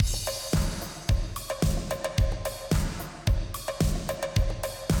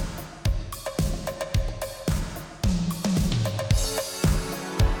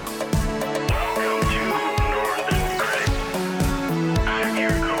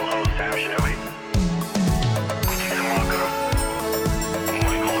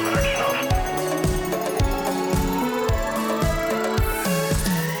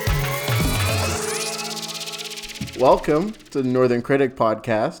Welcome to the Northern Critic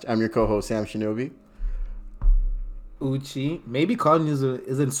Podcast. I'm your co-host, Sam Shinobi. Uchi. Maybe communism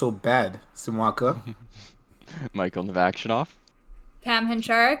isn't so bad, Simwaka. Michael Navakshinoff. Pam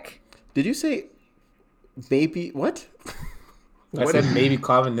Hincharik. Did you say maybe what? I said maybe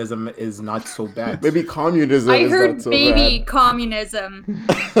communism is not so bad. Maybe communism I is heard not so baby bad. communism.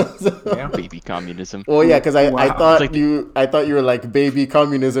 Yeah. Baby communism. Well, yeah, because I Wow. thought It's like- I thought you were like, baby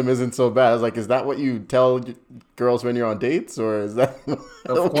communism isn't so bad. I was like, is that what you tell girls when you're on dates, or is that?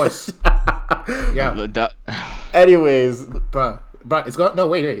 Of course. Yeah. Anyways, But it's got no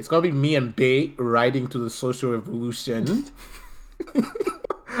wait. It's gonna be me and Bay riding to the social revolution.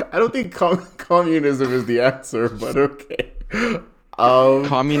 I don't think communism is the answer, but okay.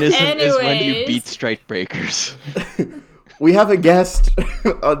 Communism is when you Anyways. beat strike breakers. We have a guest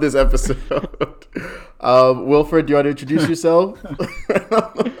on this episode. Wilfred, do you want to introduce yourself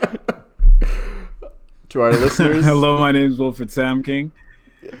to our listeners? Hello, my name is Wilfred Sam King.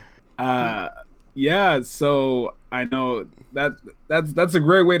 Yeah, so I know that's a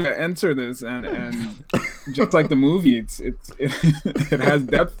great way to enter this, and just like the movie, it has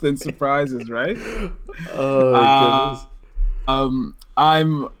depth and surprises, right? Oh my goodness. I'm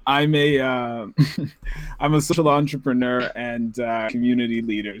a I'm a social entrepreneur and community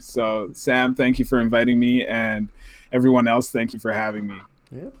leader. So Sam, thank you for inviting me, and everyone else, thank you for having me.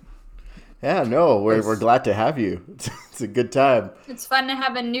 Yeah, no, we're glad to have you. It's a good time. It's fun to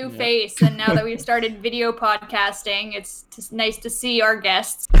have a new face, and now that we've started video podcasting, it's just nice to see our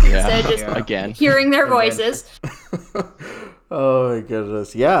guests instead of just Again. hearing their And then- voices. Oh my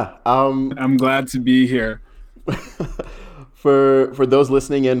goodness. Yeah. I'm glad to be here. For those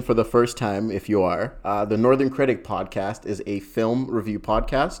listening in for the first time, if you are, the Northern Critic Podcast is a film review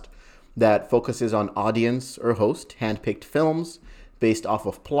podcast that focuses on audience or host handpicked films based off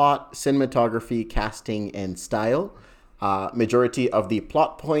of plot, cinematography, casting, and style. Majority of the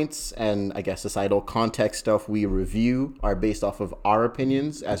plot points and I guess societal context stuff we review are based off of our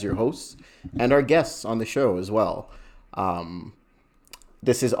opinions as your hosts and our guests on the show as well.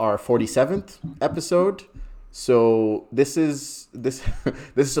 This is our 47th episode. So this is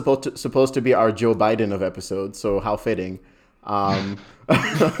supposed to be our Joe Biden of episodes. So how fitting.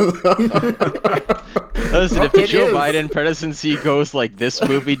 Listen, if the It Joe is. Biden presidency goes like this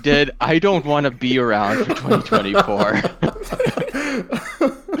movie did, I don't want to be around for 2024.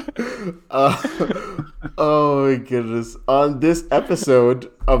 Oh my goodness. On this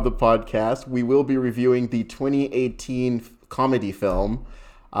episode of the podcast, we will be reviewing the 2018 comedy film,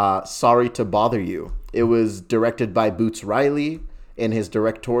 Sorry to Bother You. It was directed by Boots Riley in his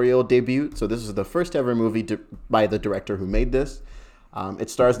directorial debut. So this is the first ever movie by the director who made this. It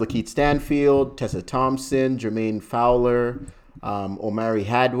stars Lakeith Stanfield, Tessa Thompson, Jermaine Fowler, Omari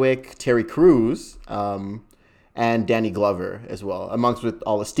Hadwick, Terry Crews, and Danny Glover as well, amongst with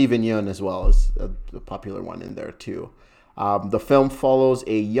all of Steven Yeun as well as the popular one in there too. The film follows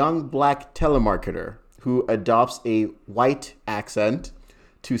a young black telemarketer who adopts a white accent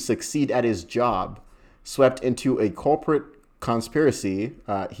to succeed at his job. Swept into a corporate conspiracy,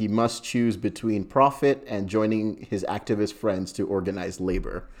 he must choose between profit and joining his activist friends to organize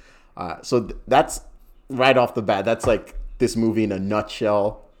labor. So that's right off the bat. That's like this movie in a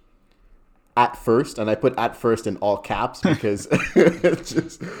nutshell. At first, and I put "at first" in all caps because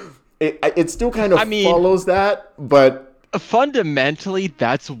it still kind of follows that, but Fundamentally,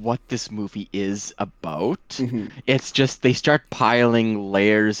 that's what this movie is about. Mm-hmm. It's just they start piling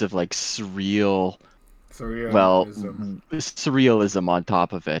layers of like surrealism on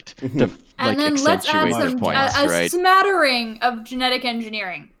top of it to And like then let's add accentuate their some points, a right? smattering of genetic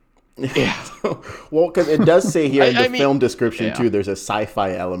engineering. Yeah. well, because it does say here in the I mean, film description yeah. too, there's a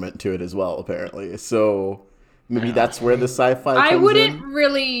sci-fi element to it as well, apparently. So maybe that's where the sci-fi comes I wouldn't in.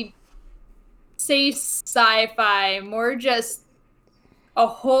 really say sci-fi, more just a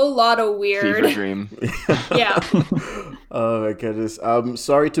whole lot of weird. Fever dream. Yeah. Oh my goodness.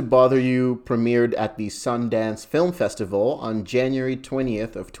 Sorry to Bother You premiered at the Sundance Film Festival on January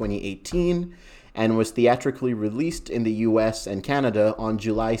 20th of 2018 and was theatrically released in the US and Canada on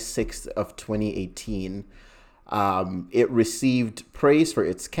July 6th of 2018. It received praise for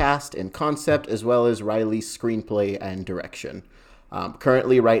its cast and concept as well as Riley's screenplay and direction.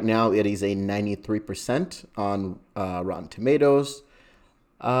 Currently, right now, it is a 93% on Rotten Tomatoes.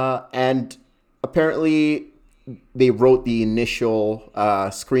 And apparently, they wrote the initial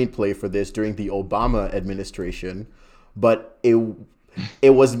screenplay for this during the Obama administration, but it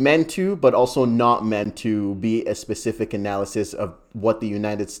was meant to, but also not meant to be a specific analysis of what the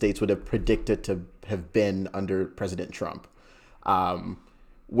United States would have predicted to have been under President Trump.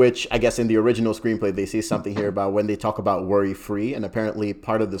 which I guess in the original screenplay, they say something here about when they talk about worry-free, and apparently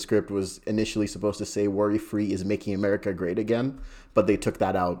part of the script was initially supposed to say worry-free is making America great again, but they took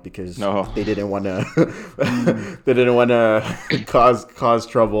that out because they didn't want to they didn't want to cause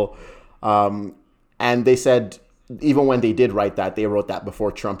trouble. And they said even when they did write that, they wrote that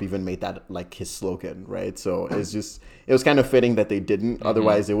before Trump even made that like his slogan, right? So it was kind of fitting that they didn't.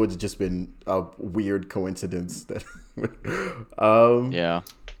 Otherwise, it would have just been a weird coincidence. That Yeah.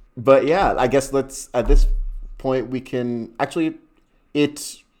 But yeah, I guess at this point we can actually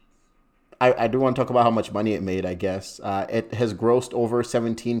I do want to talk about how much money it made. I guess it has grossed over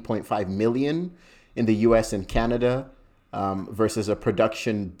 17.5 million in the U.S. and Canada, versus a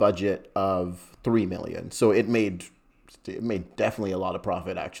production budget of 3 million. So it made definitely a lot of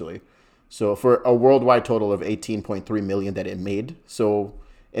profit actually. So for a worldwide total of 18.3 million that it made, so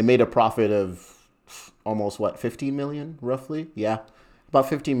it made a profit of almost 15 million roughly. Yeah, about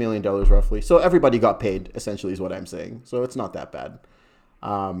 $15 million roughly. So everybody got paid essentially is what I'm saying. So it's not that bad.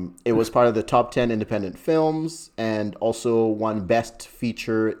 It was part of the top 10 independent films and also won Best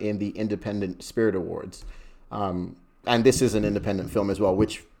Feature in the Independent Spirit Awards. And this is an independent film as well,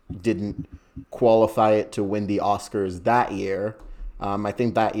 which didn't qualify it to win the Oscars that year. I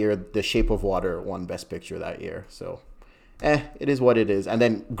think that year, The Shape of Water won Best Picture that year. So, it is what it is. And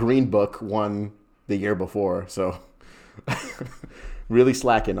then Green Book won the year before. So, really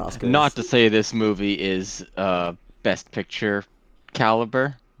slacking Oscars. Not to say this movie is Best Picture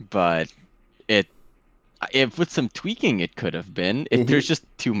caliber, but if with some tweaking it could have been. There's just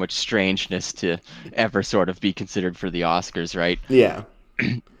too much strangeness to ever sort of be considered for the Oscars, right? Yeah.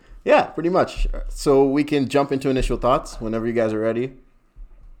 Yeah, pretty much. So we can jump into initial thoughts whenever you guys are ready.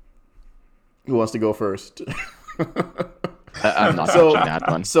 Who wants to go first? I'm not touching that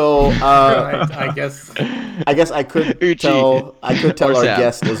one. So I guess I could Uchi. tell Or our Sam.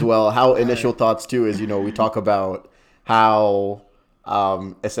 guest as well how initial thoughts too is, we talk about how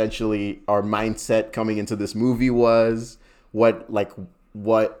essentially our mindset coming into this movie was, what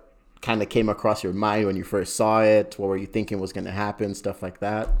kind of came across your mind when you first saw it, what were you thinking was going to happen, stuff like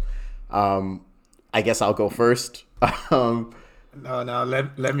that. I guess I'll go first. no.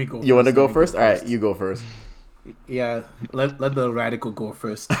 Let me go. You want to first. go Let me first? All right, you go first. Yeah, let the radical go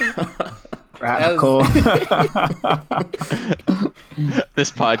first. Radical.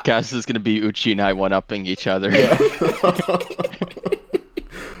 This podcast is going to be Uchi and I one-upping each other.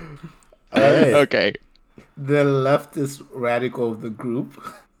 All right. Okay. The leftist radical of the group.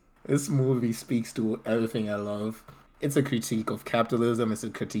 This movie speaks to everything I love. It's a critique of capitalism. It's a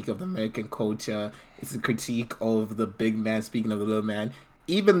critique of the American culture. It's a critique of the big man speaking of the little man.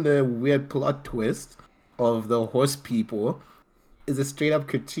 Even the weird plot twist of the horse people is a straight up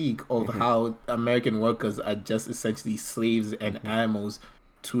critique of how American workers are just essentially slaves and animals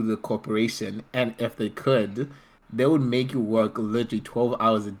to the corporation. And if they could, they would make you work literally 12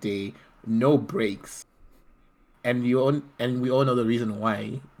 hours a day, no breaks. And we all know the reason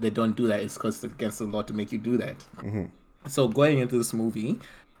why they don't do that is because it's against the law to make you do that. So going into this movie,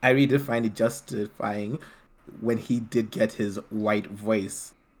 I really did find it justifying when he did get his white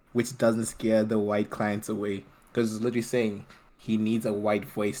voice, which doesn't scare the white clients away. Because it's literally saying he needs a white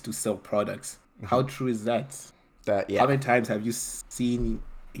voice to sell products. How true is that? How many times have you seen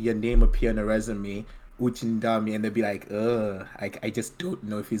your name appear on a resume, Uchindami, and they'll be like, I just don't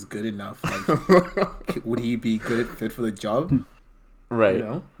know if he's good enough. Like, would he be good fit for the job? Right.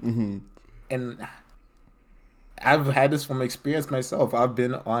 And I've had this from experience myself. I've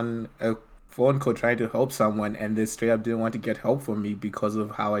been on a phone call trying to help someone, and they straight up didn't want to get help from me because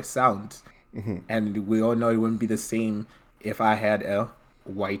of how I sound. And we all know it wouldn't be the same if I had a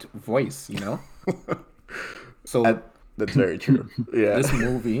white voice, So that's very true. Yeah. this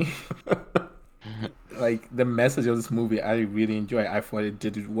movie, like the message of this movie, I really enjoy. I thought it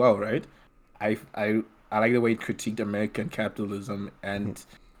did it well, right? I like the way it critiqued American capitalism and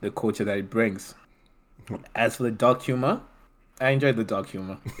the culture that it brings. As for the dark humor, I enjoyed the dark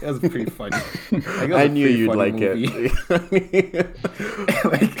humor. It was pretty funny. Like, it was I a knew pretty you'd funny like movie.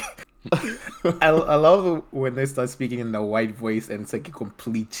 Like, I love when they start speaking in the white voice and it's like a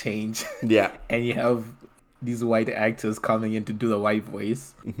complete change. Yeah. And you have these white actors coming in to do the white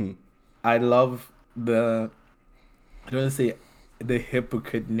voice. I love I don't want to say the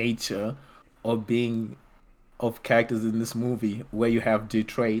hypocrite nature of characters in this movie, where you have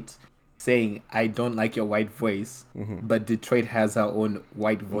Detroit saying, I don't like your white voice, but Detroit has her own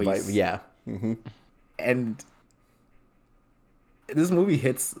white voice. Yeah. And this movie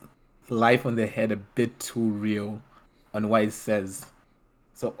hits life on the head a bit too real on what it says.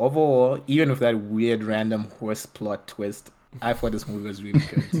 So overall, even with that weird random horse plot twist, I thought this movie was really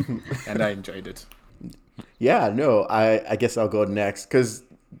good, and I enjoyed it. Yeah, no, I guess I'll go next because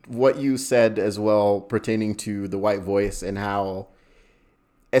what you said as well pertaining to the white voice and how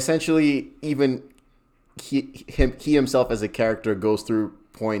essentially even he himself as a character goes through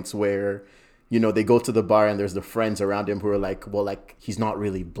points where they go to the bar and there's the friends around him who are like, well, like he's not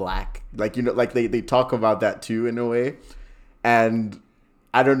really black, like like they talk about that too in a way. And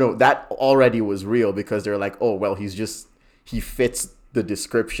I don't know, that already was real because they're like, oh well, he fits the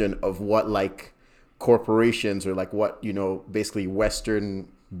description of what like corporations or like what basically Western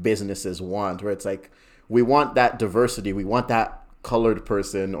businesses want, where it's like we want that diversity, we want that colored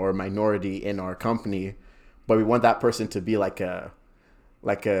person or minority in our company, but we want that person to be like a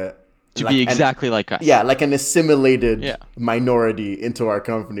be exactly like us. Yeah, like an assimilated minority into our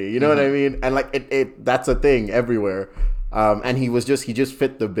company. You know what I mean? And like it that's a thing everywhere. And he just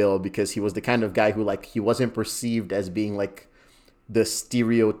fit the bill because he was the kind of guy who like he wasn't perceived as being like the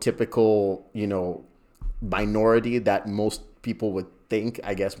stereotypical, minority that most people would think,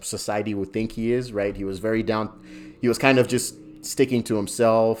 I guess society would think he is, right? He was very down. He was kind of just sticking to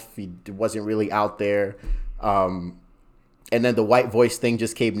himself. He wasn't really out there. And then the white voice thing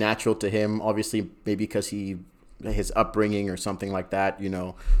just came natural to him, obviously, maybe because his upbringing or something like that,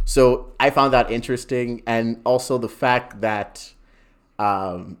 So I found that interesting. And also the fact that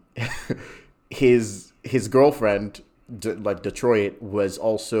his girlfriend, like Detroit, was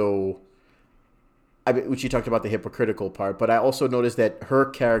also, I mean, which you talked about the hypocritical part, but I also noticed that her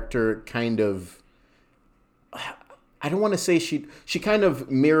character kind of, I don't want to say she kind of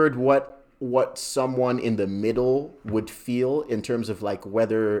mirrored what someone in the middle would feel in terms of like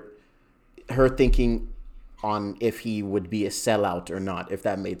whether her thinking on if he would be a sellout or not, if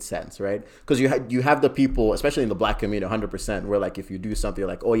that made sense, right? Because you have the people, especially in the black community, 100%, where like if you do something,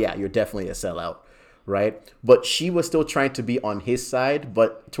 like, oh yeah, you're definitely a sellout, right? But she was still trying to be on his side,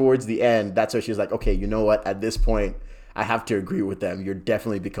 but towards the end, that's where she's like, okay, you know what? At this point, I have to agree with them. You're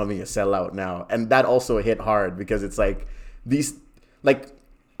definitely becoming a sellout now. And that also hit hard because it's like these, like,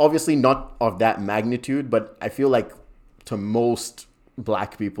 obviously not of that magnitude, but I feel like to most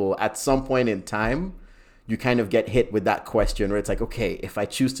black people at some point in time, you kind of get hit with that question where it's like, okay, if I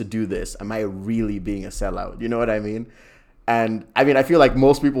choose to do this, am I really being a sellout? You know what I mean? And I mean, I feel like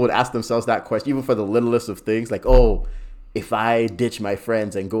most people would ask themselves that question, even for the littlest of things, like, oh, if I ditch my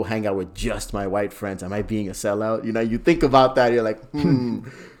friends and go hang out with just my white friends, am I being a sellout? You think about that, you're like,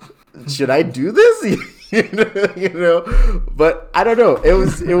 should I do this? But I don't know.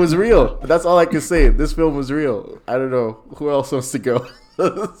 It was real. That's all I can say. This film was real. I don't know who else wants to go.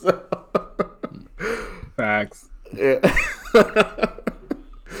 Facts. Yeah.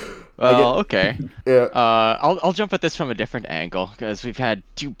 Well, okay. Yeah. I'll jump at this from a different angle because we've had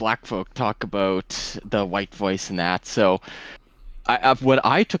two black folk talk about the white voice and that. So, what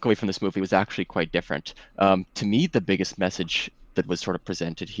I took away from this movie was actually quite different. To me, the biggest message that was sort of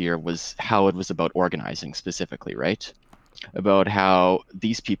presented here was how it was about organizing specifically, right? About how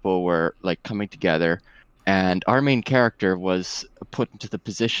these people were like coming together, and our main character was put into the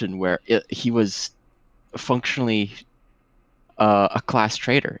position where he was functionally a class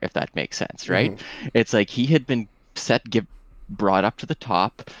traitor, if that makes sense, right? It's like he had been brought up to the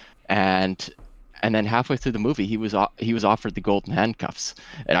top, and then halfway through the movie he was offered the golden handcuffs.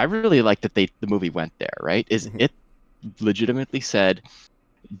 And I really like that the movie went there, right? It legitimately said,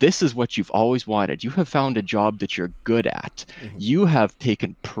 this is what you've always wanted. You have found a job that you're good at. You have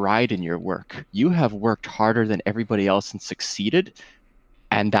taken pride in your work. You have worked harder than everybody else and succeeded,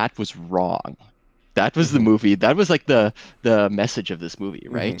 and that was wrong. That was the movie. That was like the message of this movie,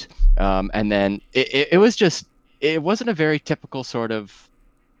 right? And then it was just, it wasn't a very typical sort of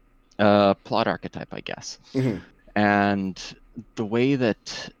plot archetype, I guess. And the way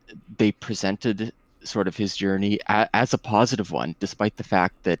that they presented sort of his journey as a positive one, despite the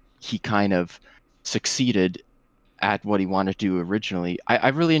fact that he kind of succeeded at what he wanted to do originally, I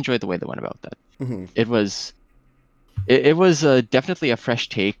really enjoyed the way they went about that. It was definitely a fresh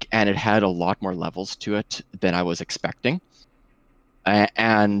take, and it had a lot more levels to it than I was expecting.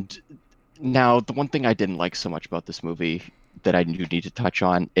 And now, the one thing I didn't like so much about this movie that I do need to touch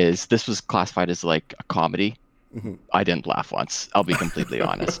on is this was classified as like a comedy. I didn't laugh once. I'll be completely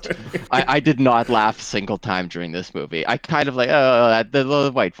honest. I did not laugh a single time during this movie. I kind of like, oh,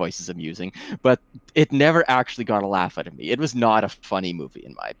 the white voice is amusing, but it never actually got a laugh out of me. It was not a funny movie,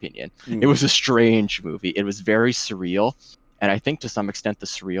 in my opinion. It was a strange movie. It was very surreal, and I think to some extent the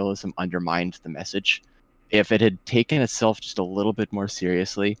surrealism undermined the message. if it had taken itself just a little bit more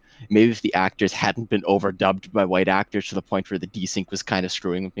seriously, maybe if the actors hadn't been overdubbed by white actors to the point where the desync was kind of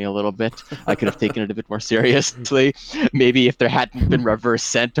screwing with me a little bit, I could have taken it a bit more seriously. Maybe if there hadn't been reverse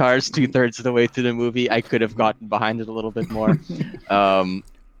centaurs 2/3 of the way through the movie, I could have gotten behind it a little bit more.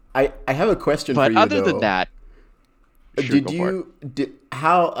 I have a question for But you, other though. than that, sure, go for it.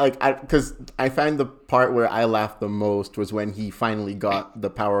 Because I find the part where I laughed the most was when he finally got the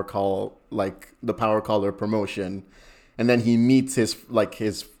power caller promotion, and then he meets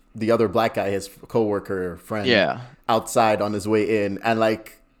the other black guy, his coworker friend, Yeah. outside on his way in, and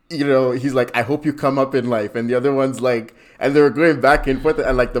he's like, I hope you come up in life, and the other one's like, and they were going back and forth,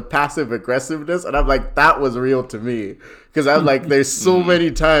 and like the passive aggressiveness, and I'm like, that was real to me, because I'm like, there's so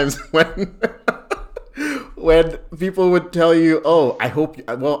many times when when people would tell you, oh, I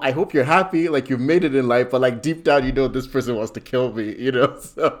hope you're happy, like you've made it in life, but like deep down, this person wants to kill me,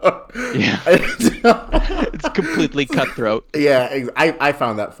 so Yeah. It's completely cutthroat. yeah, I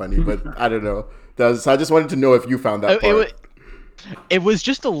found that funny, but I don't know. So I just wanted to know if you found that part. It was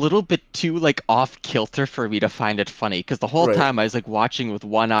just a little bit too like off kilter for me to find it funny, because the whole Right. time I was like watching with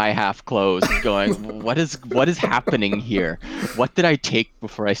one eye half closed, going, what is happening here? What did I take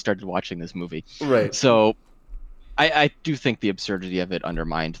before I started watching this movie? Right. So I do think the absurdity of it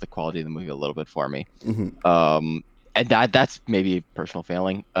undermined the quality of the movie a little bit for me. Mhm. And that's maybe a personal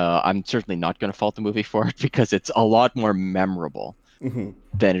failing. I'm certainly not going to fault the movie for it, because it's a lot more memorable Mhm.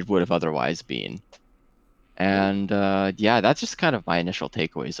 than it would have otherwise been. And that's just kind of my initial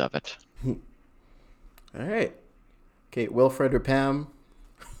takeaways of it. All right. Okay, Wilfred or Pam,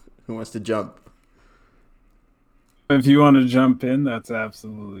 who wants to jump? If you want to jump in, that's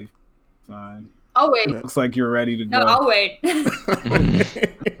absolutely fine. I'll wait. Looks like you're ready to go. No, I'll wait. These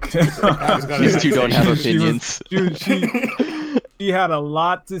two don't have She was- opinions. Dude, she had a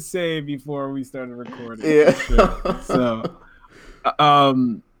lot to say before we started recording. Yeah. for sure.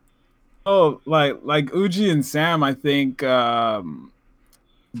 So, like Uji and Sam, I think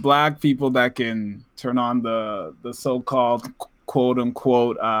black people that can turn on the so-called quote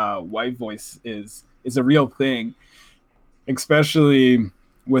unquote white voice is a real thing, especially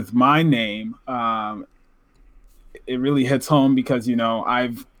with my name. It really hits home because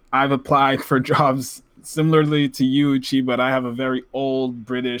I've applied for jobs similarly to you, Uchi, but I have a very old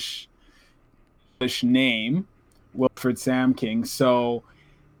British name, Wilfred Sam King. So,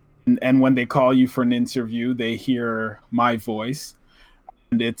 and when they call you for an interview, they hear my voice,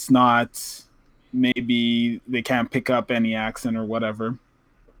 and it's not, maybe they can't pick up any accent or whatever.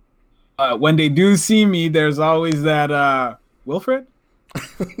 When they do see me, there's always that Wilfred.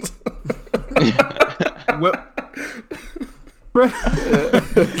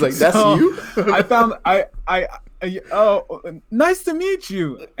 It's like, that's So, you? I found oh, nice to meet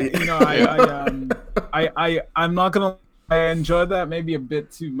you. I'm not gonna. I enjoyed that maybe a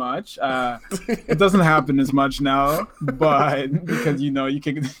bit too much. It doesn't happen as much now, but because you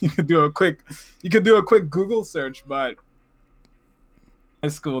could do a quick Google search, but high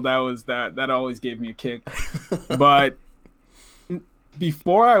school that always gave me a kick. But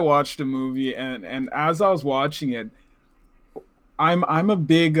before I watched the movie and as I was watching it, I'm a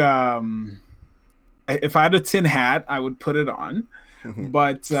big if I had a tin hat, I would put it on.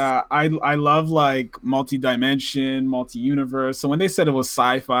 But I love like multi-dimension, multi-universe. So when they said it was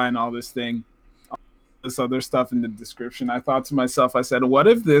sci-fi and all this other stuff in the description, I thought to myself, I said, what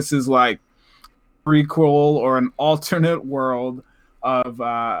if this is like prequel or an alternate world of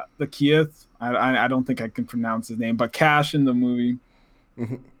the Keith? I don't think I can pronounce his name, but Cash in the movie.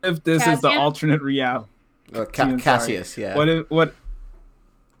 If this is the Cassian? alternate reality. Cassius, yeah. What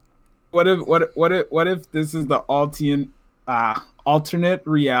if this is the alternate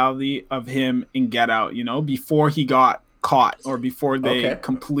reality of him in Get Out, before he got caught or before they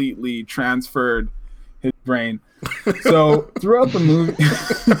completely transferred his brain. So throughout the movie,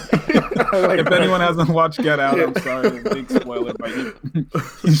 if anyone hasn't watched Get Out, I'm sorry, a big spoiler, but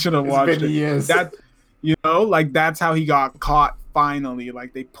you should have watched it. Years. That, that's how he got caught finally.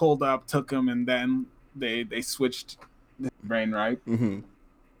 Like they pulled up, took him, and then they switched his brain, right?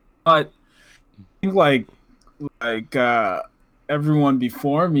 But I think like everyone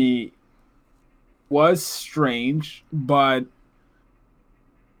before me was strange, but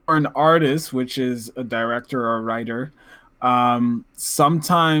for an artist, which is a director or a writer,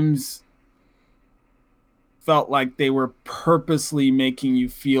 sometimes felt like they were purposely making you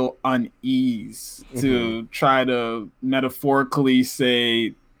feel unease to try to metaphorically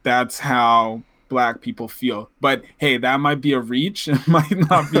say that's how Black people feel. But hey, that might be a reach. It might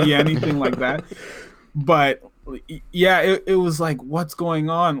not be anything like that. But yeah, it was like, what's going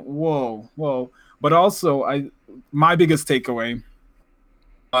on? Whoa. But also, my biggest takeaway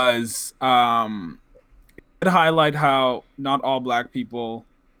was it highlight how not all Black people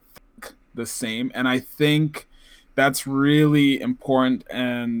think the same, and I think that's really important,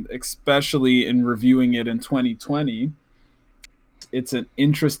 and especially in reviewing it in 2020, it's an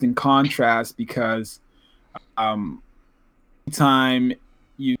interesting contrast because time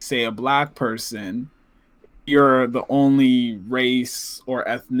you say a Black person, you're the only race or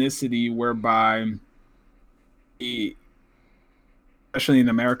ethnicity whereby, especially in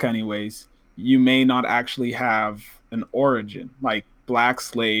America anyways, you may not actually have an origin. Like Black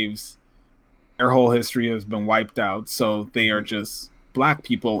slaves, their whole history has been wiped out, so they are just Black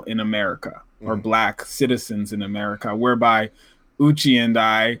people in America or Black citizens in America, whereby Uchi and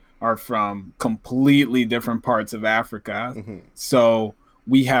I are from completely different parts of Africa. So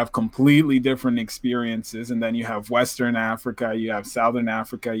we have completely different experiences. And then you have Western Africa, you have Southern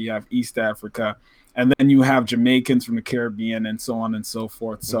Africa, you have East Africa, and then you have Jamaicans from the Caribbean and so on and so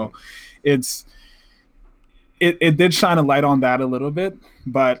forth. So it did shine a light on that a little bit,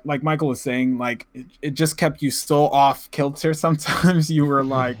 but like Michael was saying, like it just kept you so off kilter. Sometimes you were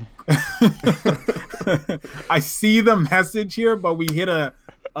like, I see the message here, but we hit a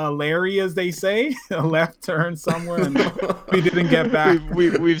Larry, as they say, a left turn somewhere, and we didn't get back.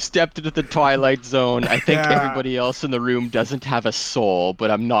 We've stepped into the twilight zone. I think everybody else in the room doesn't have a soul,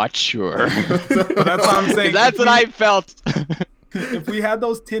 but I'm not sure. That's what I'm saying. That's what I felt. If we had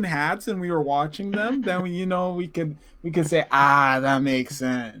those tin hats and we were watching them, then we could say, that makes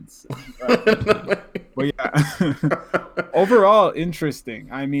sense. But yeah, overall interesting.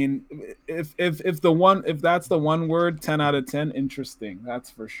 I mean, if that's the one word, 10 out of 10, interesting. That's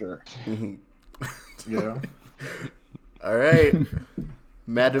for sure. Yeah. All right,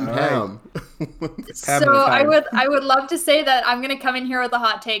 Madam Pam. So I would love to say that I'm gonna come in here with a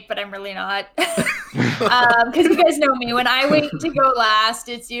hot take, but I'm really not. Because you guys know me. When I wait to go last,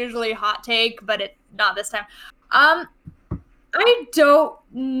 it's usually hot take, but not this time. I don't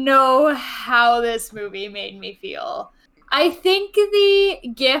know how this movie made me feel. I think the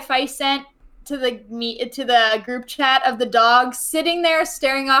GIF I sent to the group chat of the dog sitting there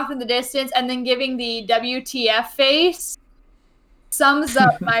staring off in the distance and then giving the WTF face sums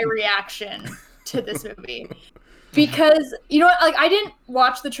up my reaction to this movie. Because, you know what, like, I didn't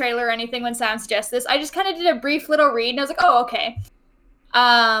watch the trailer or anything when Sam suggested this. I just kind of did a brief little read, and I was like, oh, okay.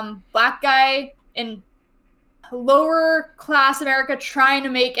 Black guy in lower class America trying to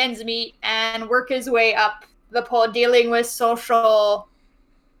make ends meet and work his way up the pole, dealing with social...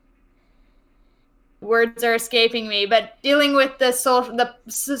 words are escaping me, but dealing with the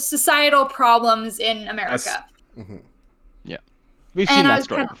societal problems in America. Yeah. We've seen that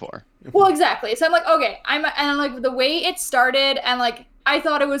story before. Well, exactly. So I'm like, okay, and like the way it started, and like I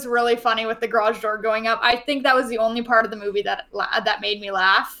thought it was really funny with the garage door going up. I think that was the only part of the movie that made me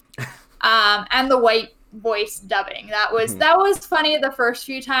laugh. And the white voice dubbing, that was funny the first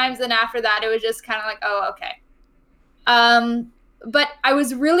few times, and after that, it was just kind of like, oh, okay. But I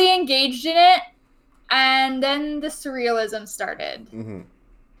was really engaged in it, and then the surrealism started,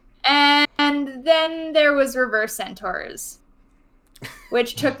 and then there was Reverse Centaurs,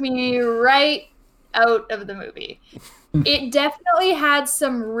 which took me right out of the movie. It definitely had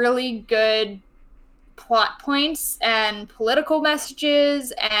some really good plot points and political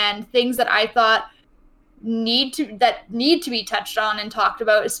messages and things that I thought need to be touched on and talked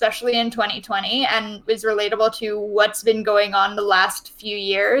about, especially in 2020, and is relatable to what's been going on the last few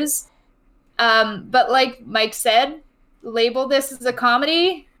years. But like Mike said, label this as a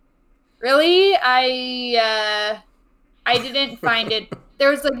comedy. Really? I didn't find it. There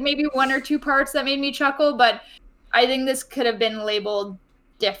was like maybe one or two parts that made me chuckle, but I think this could have been labeled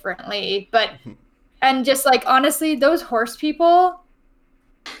differently. And just like, honestly, those horse people,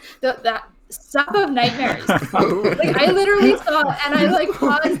 that stuff of nightmares. Like, I literally saw it and I like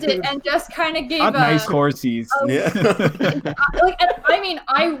paused it and just kind of gave nice horsies.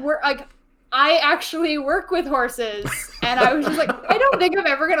 I actually work with horses, and I was just like, I don't think I'm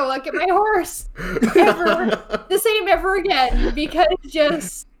ever gonna look at my horse the same ever again, because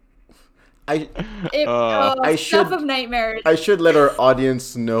just stuff of nightmares. I should let our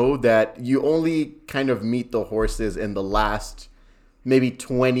audience know that you only kind of meet the horses in the last maybe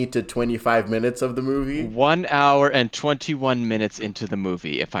 20 to 25 minutes of the movie. 1 hour and 21 minutes into the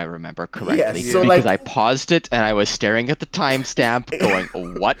movie, if I remember correctly. Yes, so because I paused it and I was staring at the timestamp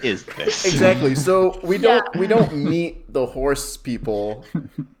going, what is this? Exactly. So we don't meet the horse people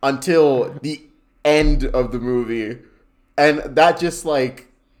until the end of the movie. And that just like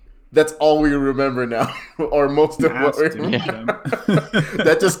That's all we remember now, or most of what we Masked remember. them.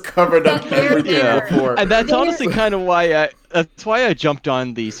 That just covered up everything Yeah. before. And that's honestly kind of why I jumped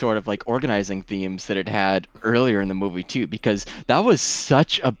on the sort of like organizing themes that it had earlier in the movie too, because that was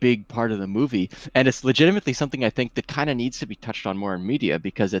such a big part of the movie, and it's legitimately something I think that kind of needs to be touched on more in media,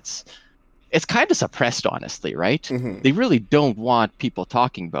 because it's kind of suppressed, honestly, right? Mhm. They really don't want people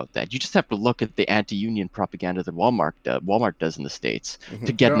talking about that. You just have to look at the anti-union propaganda that Walmart does in the States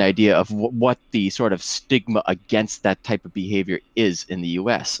to get an Yeah. idea of what the sort of stigma against that type of behavior is in the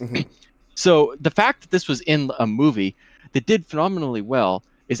US. Mhm. So the fact that this was in a movie that did phenomenally well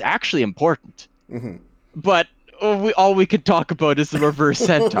is actually important. Mhm. But all we could talk about is the reverse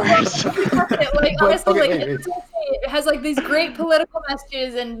centaurs. Like But, honestly, okay, like wait. it's okay. It has like these great political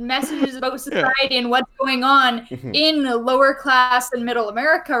messages and messages about society and what's going on Mhm. in lower class and middle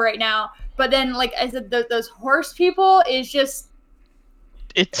America right now. But then, like I said, those horse people is just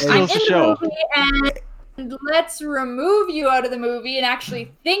It I'm in steals the the show. movie and let's remove you out of the movie and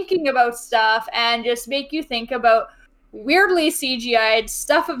actually thinking about stuff and just make you think about weirdly CGI'd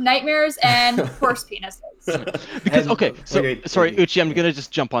stuff of nightmares and horse penises. Because And- okay, so wait, sorry, wait. Uchi, I'm gonna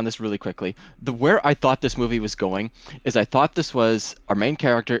just jump on this really quickly. Where I thought this movie was going is I thought this was our main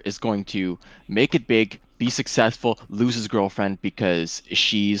character is going to make it big, be successful, lose his girlfriend because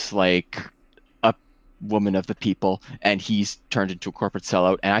she's like a woman of the people, and he's turned into a corporate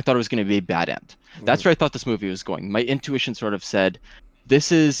sellout. And I thought it was going to be a bad end. That's where I thought this movie was going. My intuition sort of said,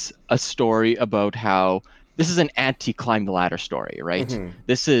 this is a story about how this is an anti-climb the ladder story, right? Mhm.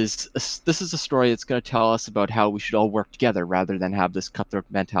 This is a story that's going to tell us about how we should all work together rather than have this cutthroat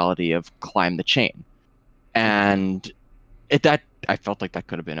mentality of climb the chain. And that I felt like that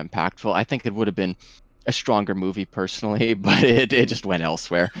could have been impactful. I think it would have been a stronger movie personally, but it just went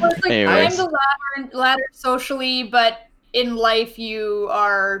elsewhere. Well, it's like Anyways. climb the ladder socially, but in life you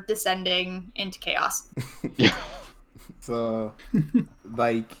are descending into chaos. Yeah. So,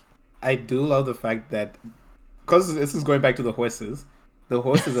 like, I do love the fact that, because this is going back to the horses are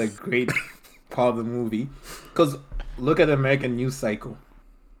a great part of the movie. Because look at the American news cycle.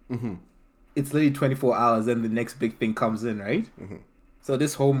 Mhm. It's literally 24 hours, and the next big thing comes in, right? So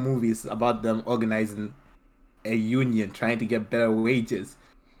this whole movie is about them organizing a union, trying to get better wages.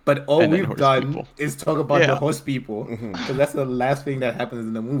 But all And then we've horse done people. is talk about Yeah. the horse people, because that's the last thing that happens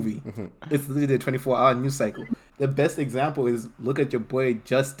in the movie. It's literally the 24-hour news cycle. The best example is look at your boy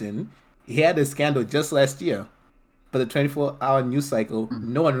Justin. He had a scandal just last year, but the 24-hour news cycle,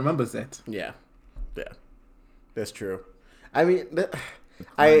 no one remembers that. Yeah, that's true. I mean,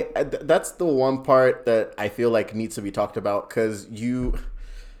 that's the one part that I feel like needs to be talked about, because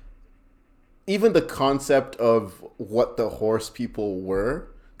even the concept of what the horse people were,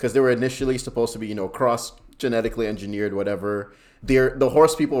 because they were initially supposed to be, cross genetically engineered, whatever. The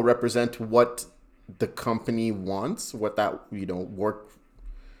horse people represent what the company wants, what that work.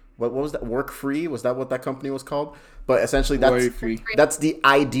 What was that? Work free? Was that what that company was called? But essentially, Worry free. that's the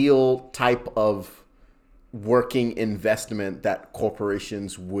ideal type of working investment that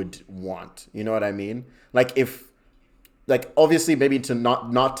corporations would want. You know what I mean? Like obviously maybe to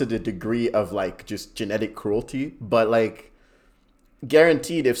not to the degree of like just genetic cruelty, but like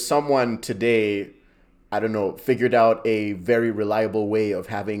guaranteed if someone today, I don't know, figured out a very reliable way of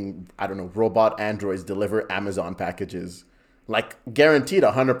having, I don't know, robot androids deliver Amazon packages, like guaranteed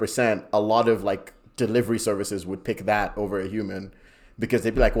 100%, a lot of like delivery services would pick that over a human, because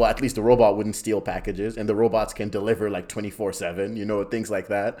they'd be like, well, at least the robot wouldn't steal packages, and the robots can deliver like 24/7, things like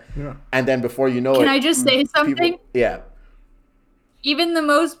that. Yeah. And then before you know Can it, I just say something? people, yeah. Even the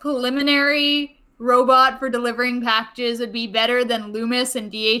most preliminary robot for delivering packages would be better than Loomis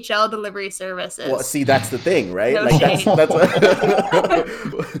and DHL delivery services. Well, see, that's the thing, right? No Like shade. that's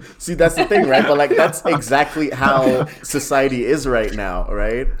see, that's the thing, right? But like that's exactly how society is right now,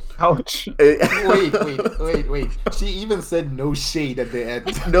 right? Ouch. Wait. She even said no shade at the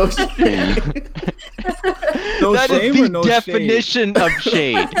end. No shade. No That is shame the or no shade? definition of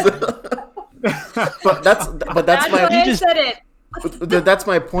shade. but that's That's my why I said it. that's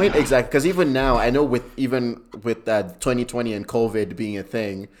my point exactly, because even now I know with 2020 and COVID being a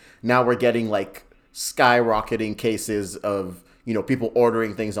thing, now we're getting like skyrocketing cases of people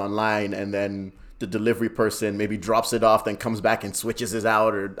ordering things online, and then the delivery person maybe drops it off, then comes back and switches it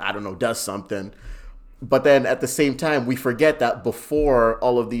out, or I don't know, does something. But then at the same time, we forget that before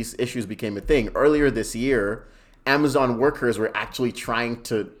all of these issues became a thing, earlier this year, Amazon workers were actually trying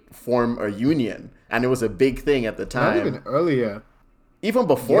to form a union, and it was a big thing at the time. Not even earlier. Even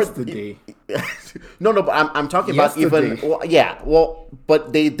before Yesterday. no, but I'm talking about Yesterday.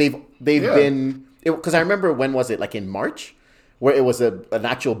 but they've Yeah. been, because I remember, when was it, like in March, where it was an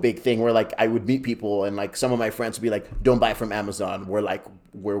actual big thing where like I would meet people and like some of my friends would be like, don't buy from Amazon.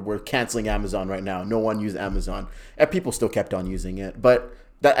 We're canceling Amazon right now. No one use Amazon. And people still kept on using it. But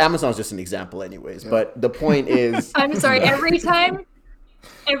that Amazon's just an example anyways. But the point is I'm sorry, every time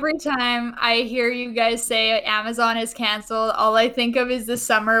I hear you guys say Amazon is canceled, all I think of is the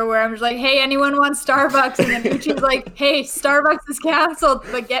summer where I'm just like, hey, anyone want Starbucks? And then Uchi's like, hey, Starbucks is canceled,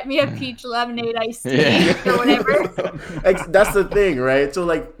 but get me a peach lemonade iced tea or whatever. That's the thing, right? So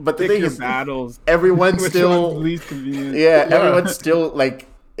like, but the Pick thing your is, battles. everyone's Which still, one's least convenient? yeah, everyone's still like,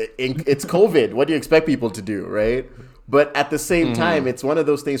 it's COVID. What do you expect people to do, right? But at the same time, it's one of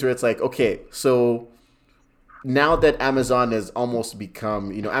those things where it's like, okay, so now that Amazon has almost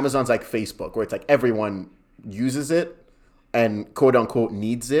become, Amazon's like Facebook, where it's like everyone uses it and quote unquote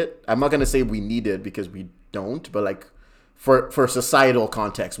needs it. I'm not going to say we need it because we don't, but like for societal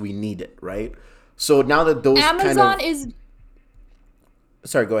context, we need it, right? So now that those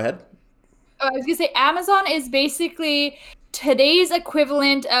Sorry, go ahead. Oh, I was going to say, Amazon is basically today's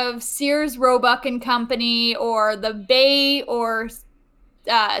equivalent of Sears, Roebuck and Company, or the Bay, or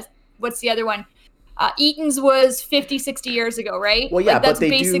what's the other one? Eaton's was 50, 60 years ago, right? Well, yeah, like, that's but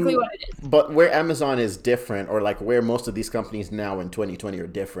basically what it is. But where Amazon is different, or like where most of these companies now in 2020 are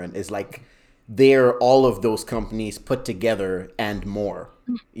different, is like they're all of those companies put together and more.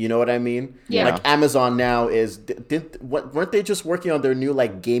 You know what I mean? Yeah. Like Amazon now weren't they just working on their new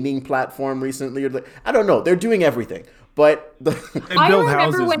like gaming platform recently? I don't know. They're doing everything, but I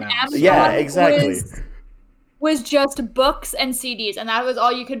remember when now. Amazon exactly. was just books and CDs, and that was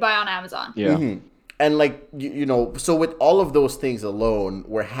all you could buy on Amazon. Yeah. Mm-hmm. And like, so with all of those things alone,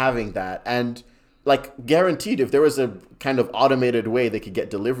 we're having that. And like guaranteed, if there was a kind of automated way they could get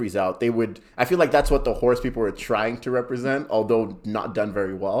deliveries out, they would. I feel like that's what the horse people were trying to represent, although not done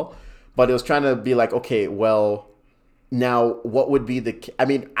very well. But it was trying to be like, okay, well, now what would be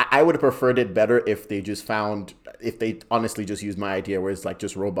I would have preferred it better if they honestly just used my idea where it's like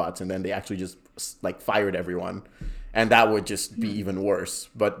just robots and then they actually just like fired everyone. And that would just be even worse.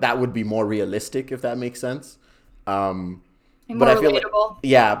 But that would be more realistic, if that makes sense. But I feel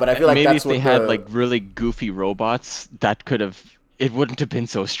relatable. but I feel like maybe that's if they had like really goofy robots, it wouldn't have been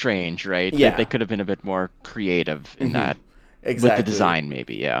so strange, right? Yeah. They could have been a bit more creative in that. Exactly. With the design,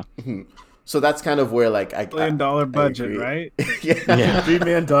 maybe, yeah. So that's kind of where like $1 million budget, right? Yeah. $3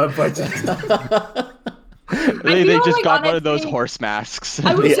 million budget. They just like, got one of those honestly, horse masks.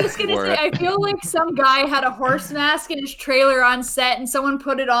 I was just gonna for say, it. I feel like some guy had a horse mask in his trailer on set, and someone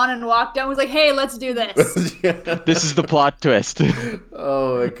put it on and walked out and was like, "Hey, let's do this." This is the plot twist.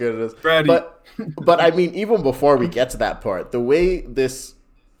 Oh my goodness. Ready. But I mean, even before we get to that part, the way this,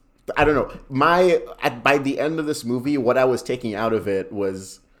 I don't know, by the end of this movie, what I was taking out of it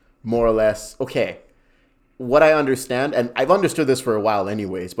was more or less, okay, what I understand, and I've understood this for a while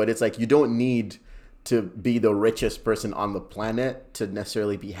anyways, but it's like you don't need to be the richest person on the planet to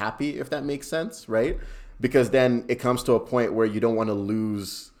necessarily be happy, if that makes sense, right? Because then it comes to a point where you don't want to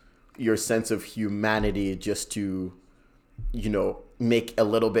lose your sense of humanity just to, make a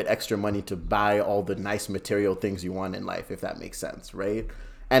little bit extra money to buy all the nice material things you want in life, if that makes sense, right?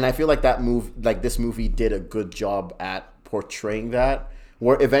 And I feel like this movie did a good job at portraying that,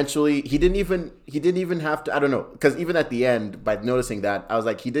 where eventually he didn't even have to, I don't know, because even at the end, by noticing that, I was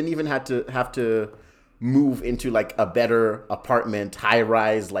like, he didn't even have to move into like a better apartment, high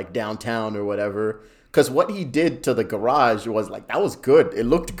rise, like downtown or whatever. Because what he did to the garage was like, that was good. It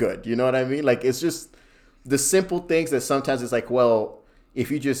looked good. You know what I mean? Like, it's just the simple things that sometimes it's like, well, if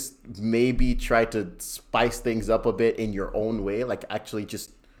you just maybe try to spice things up a bit in your own way, like actually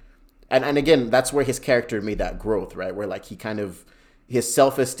just, and again, that's where his character made that growth, right? Where like his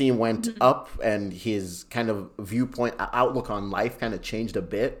self-esteem went up and his kind of outlook on life kind of changed a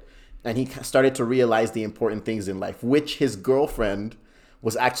bit. And he started to realize the important things in life, which his girlfriend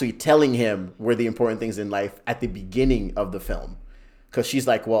was actually telling him were the important things in life at the beginning of the film. Because she's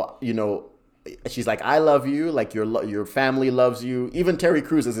like, well, she's like, I love you. Like your family loves you. Even Terry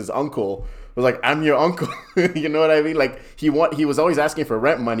Crews as his uncle was like, I'm your uncle. You know what I mean? Like he was always asking for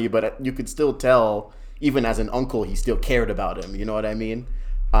rent money, but you could still tell, even as an uncle, he still cared about him. You know what I mean?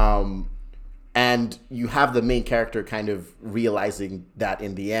 And you have the main character kind of realizing that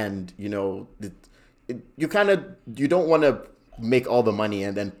in the end, you don't want to make all the money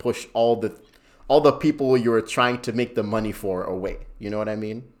and then push all the people you're trying to make the money for away. You know what I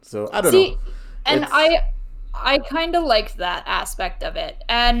mean? So I don't know. And I kind of liked that aspect of it.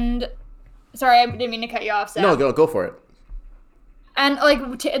 And sorry, I didn't mean to cut you off, Sam. No, go for it. And like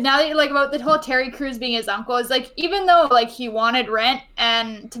now that you like about the whole Terry Crews being his uncle, is like even though like he wanted rent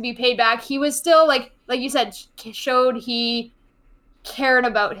and to be paid back, he was still like you said, showed he cared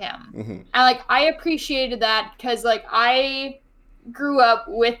about him. Mm-hmm. And like I appreciated that because like I grew up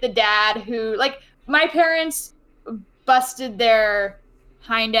with the dad who, like, my parents busted their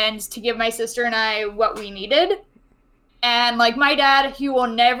hind ends to give my sister and I what we needed. And like my dad, he will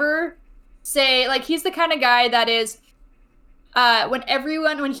never say, like, he's the kind of guy that is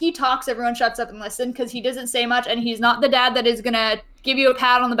when he talks, everyone shuts up and listen because he doesn't say much, and he's not the dad that is gonna give you a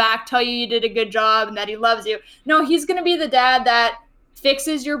pat on the back, tell you did a good job and that he loves you. No, he's gonna be the dad that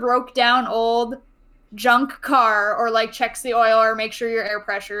fixes your broke down old junk car, or like checks the oil or make sure your air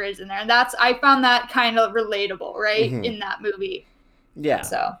pressure is in there. And I found that kind of relatable, right? Mm-hmm. In that movie. Yeah.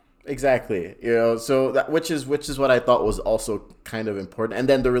 So exactly, so that which is what I thought was also kind of important. And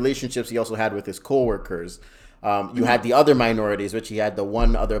then the relationships he also had with his coworkers. You had the other minorities, which he had the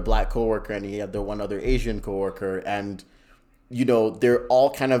one other black coworker and he had the one other Asian coworker, and they're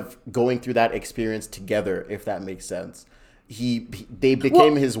all kind of going through that experience together, if that makes sense. They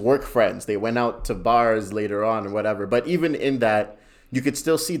became his work friends. They went out to bars later on or whatever. But even in that, you could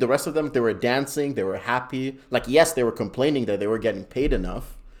still see the rest of them. They were dancing. They were happy. Like, yes, they were complaining that they were getting paid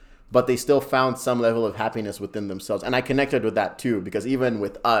enough, but they still found some level of happiness within themselves. And I connected with that too, because even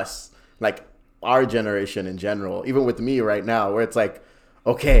with us, like our generation in general, even with me right now, where it's like,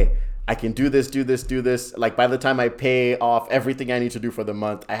 okay, I can do this. Like, by the time I pay off everything I need to do for the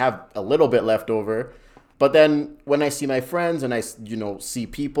month, I have a little bit left over. But then when I see my friends and I, see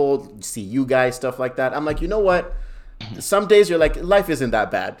people, see you guys, stuff like that, I'm like, you know what? Some days you're like, life isn't that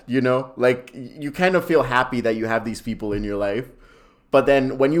bad, Like, you kind of feel happy that you have these people in your life. But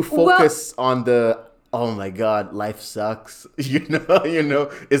then when you focus on the, oh my God, life sucks, is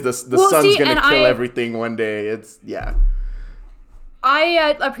the sun's going to kill everything one day. It's, yeah.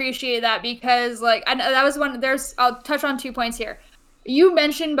 I appreciate that because, like, and that was I'll touch on 2 points here. You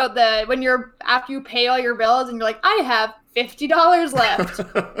mentioned about after you pay all your bills and you're like, I have $50 left.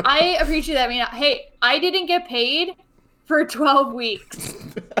 I appreciate that. I mean, hey, I didn't get paid for 12 weeks.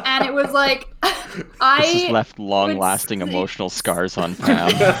 And it was like, This has left long-lasting emotional scars on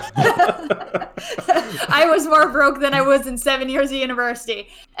Pam. I was more broke than I was in 7 years of university.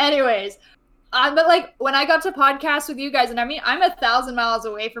 Anyways, but like when I got to podcast with you guys, and I mean, I'm 1,000 miles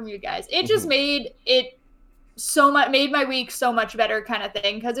away from you guys. It just made my week so much better, kind of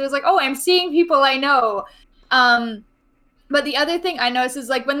thing, because it was like, oh, I'm seeing people I know. But the other thing I noticed is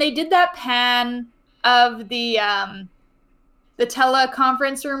like when they did that pan of the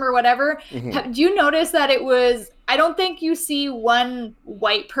teleconference room or whatever, do you notice that it was, I don't think you see one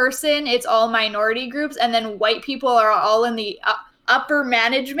white person, it's all minority groups, and then white people are all in the upper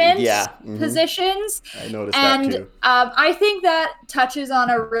management positions. I noticed that too. I think that touches on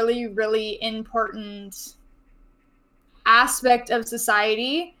a really, really important aspect of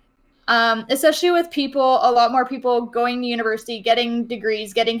society, especially with a lot more people going to university, getting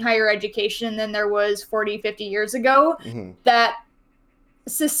degrees, getting higher education than there was 40, 50 years ago, that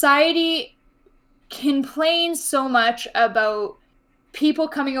society complains so much about people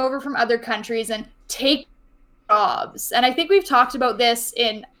coming over from other countries and take jobs. And I think we've talked about this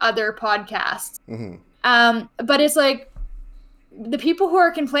in other podcasts. But it's like the people who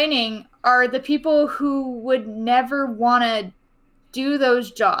are complaining are the people who would never want to do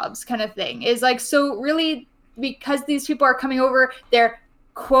those jobs, kind of thing. Is like, so really, because these people are coming over, they're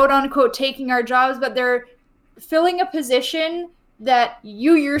quote unquote taking our jobs, but they're filling a position that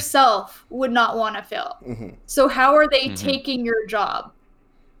you yourself would not want to fill. So how are they taking your job?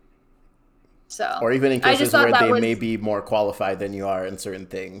 So, or even in cases where they may be more qualified than you are in certain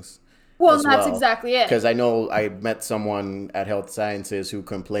things. Well, that's exactly it. Because I know I met someone at Health Sciences who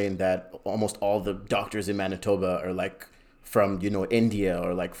complained that almost all the doctors in Manitoba are like from, India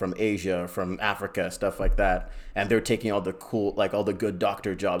or like from Asia or from Africa, stuff like that. And they're taking all the cool, like all the good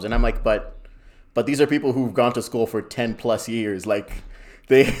doctor jobs. And I'm like, but these are people who've gone to school for 10 plus years. Like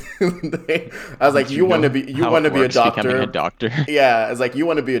I was like, you want to be a doctor. Yeah. It's like, you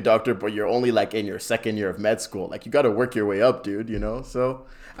want to be a doctor, but you're only like in your second year of med school. Like you got to work your way up, dude, So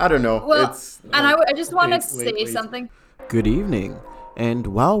I don't know. Well, I just want to say something. Good evening. And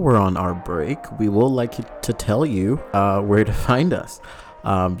while we're on our break, we will like to tell you where to find us.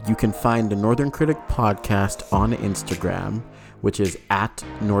 You can find the Northern Critic podcast on Instagram, which is at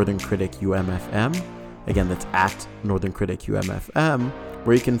Northern Critic UMFM. Again, that's at Northern Critic UMFM,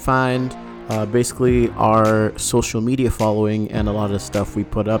 where you can find basically our social media following and a lot of stuff we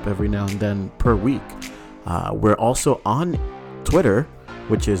put up every now and then per week. We're also on Twitter,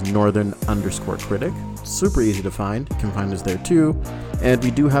 which is northern_critic. Super easy to find. You can find us there too. And we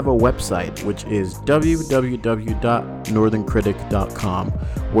do have a website, which is www.northerncritic.com,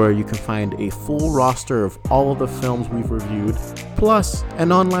 where you can find a full roster of all of the films we've reviewed, plus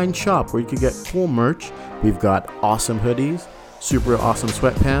an online shop where you can get cool merch. We've got awesome hoodies, super awesome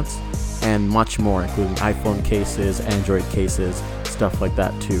sweatpants, and much more, including iPhone cases, Android cases, stuff like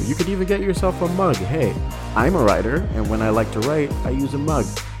that too. You could even get yourself a mug. Hey, I'm a writer, and when I like to write, I use a mug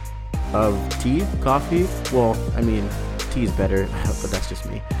of tea, coffee. Well, I mean, tea is better, but that's just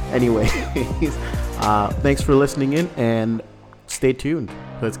me. Anyway, thanks for listening in, and stay tuned.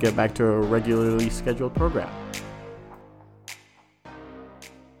 Let's get back to a regularly scheduled program.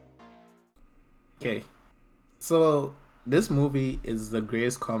 Okay, so this movie is the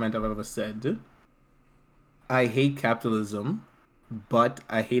greatest comment I've ever said. I hate capitalism, but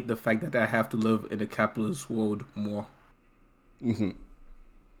I hate the fact that I have to live in a capitalist world more. Mm-hmm.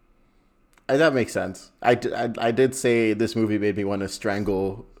 That makes sense. I did say this movie made me want to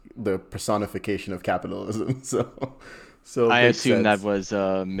strangle the personification of capitalism. So I assume that was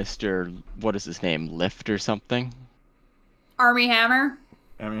Mr. What is his name? Lift or something? Army Hammer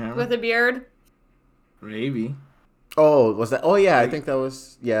Armie Hammer? with a beard. Maybe. Oh, was that? Oh, yeah. I think that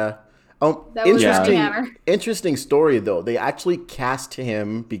was. Yeah. That was Armie Hammer. Interesting story though. They actually cast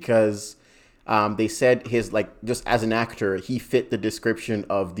him because they said his, like, just as an actor, he fit the description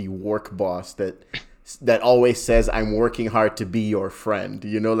of the work boss that always says, "I'm working hard to be your friend."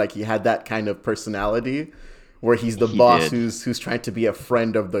 You know, like he had that kind of personality where he's the boss who's trying to be a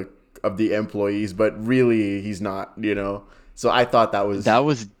friend of the employees, but really he's not. You know. So I thought that was.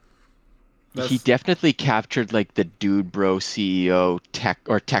 He definitely captured like the dude bro CEO tech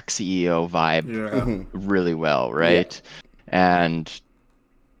CEO vibe really well, right? Yeah. And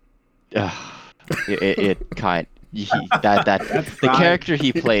the character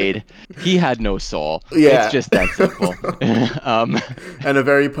he played, he had no soul. Yeah. It's just that simple. And a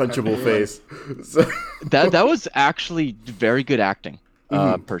very punchable face. So. That was actually very good acting.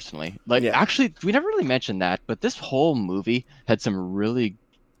 Personally, like actually, we never really mentioned that, but this whole movie had some really.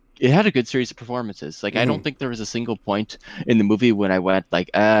 It had a good series of performances. Like, I don't think there was a single point in the movie when I went like,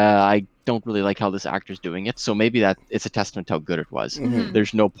 I don't really like how this actor's doing it. So maybe that it's a testament to how good it was.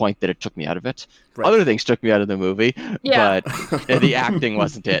 There's no point that it took me out of it. Right. Other things took me out of the movie, but the acting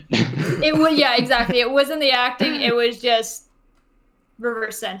wasn't it. It was, yeah, exactly. It wasn't the acting. It was just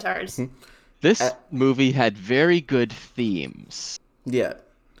reverse centaurs. This movie had very good themes. Yeah.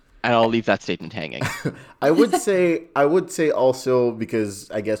 And I'll leave that statement hanging. I would say also, because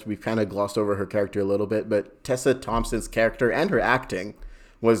I guess we've kind of glossed over her character a little bit, but Tessa Thompson's character and her acting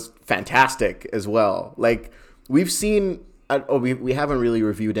was fantastic as well. Like, we've seen, we haven't really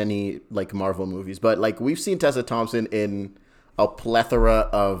reviewed any like Marvel movies, but like we've seen Tessa Thompson in a plethora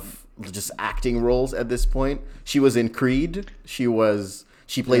of just acting roles at this point. She was in Creed. She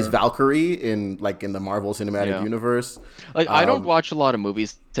plays Valkyrie in the Marvel Cinematic Universe. Like, I don't watch a lot of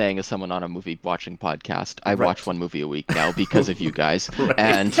movies, saying as someone on a movie watching podcast. I watch one movie a week now because of you guys.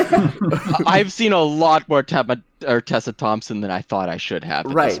 And I've seen a lot more Tessa Thompson than I thought I should have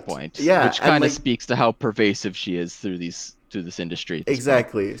at this point. Yeah, which kind of speaks to how pervasive she is through this industry.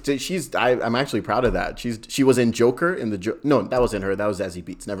 Exactly. So I'm actually proud of that. She was in Joker in the no, that wasn't her. That was Zazie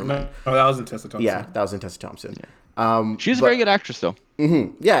Beetz. Never mind. No, that wasn't Tessa Thompson. Yeah, that was in Tessa Thompson. Yeah. She's a very good actress, though.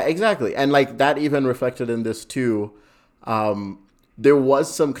 Yeah, exactly. And like that even reflected in this too. There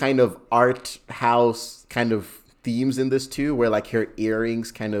was some kind of art house kind of themes in this too, where like her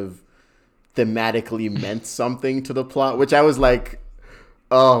earrings kind of thematically meant something to the plot, which I was like,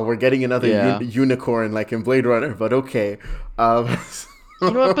 oh, we're getting another unicorn like in Blade Runner, but okay.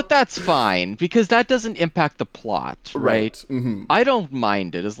 You know what? But that's fine because that doesn't impact the plot, right? I don't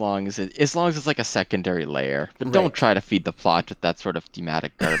mind it as long as it's like a secondary layer. But don't try to feed the plot with that sort of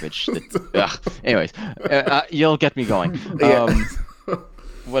thematic garbage. Anyways, you'll get me going.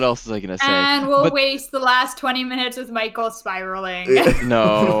 What else was I gonna say? And we'll waste the last 20 minutes with Michael spiraling.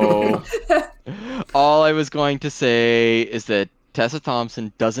 No. All I was going to say is that Tessa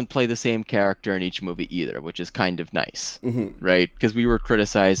Thompson doesn't play the same character in each movie either, which is kind of nice, right? Because we were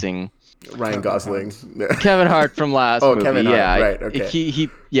criticizing Ryan Gosling, Kevin Hart from last movie. Kevin Hart, right? Okay. He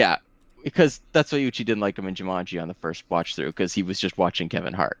because that's why Uchi didn't like him in Jumanji on the first watch through, because he was just watching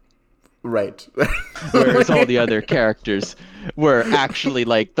Kevin Hart. Right. Whereas all the other characters were actually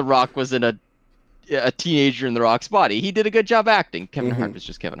like The Rock was in a teenager in The Rock's body. He did a good job acting. Kevin Hart was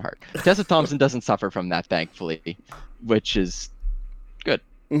just Kevin Hart. Tessa Thompson doesn't suffer from that, thankfully, which is good.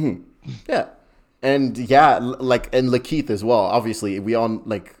 Yeah. And yeah, and Lakeith as well. Obviously, we all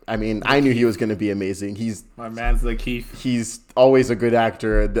like. I mean, I knew he was gonna be amazing. My man's Lakeith. He's always a good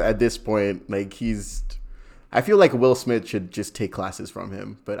actor at this point. Like I feel like Will Smith should just take classes from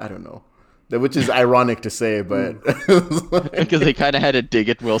him, but I don't know. Which is ironic to say, but Because they kind of had a dig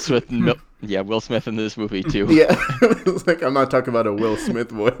at Will Smith. Will Smith in this movie too. yeah, it's like I'm not talking about a Will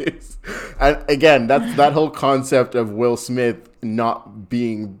Smith voice. And again, that's that whole concept of Will Smith not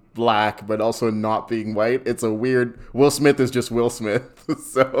being black but also not being white. It's a weird. Will Smith is just Will Smith,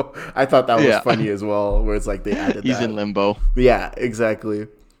 so I thought that was funny as well. Where it's like they added He's that. in limbo. Yeah, exactly.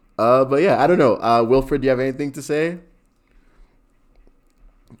 But yeah, I don't know. Wilfred, do you have anything to say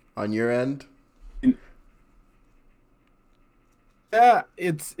on your end? Yeah,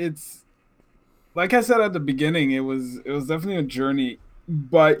 it's like I said at the beginning, it was definitely a journey,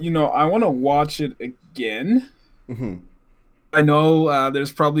 but I want to watch it again. Mm-hmm. I know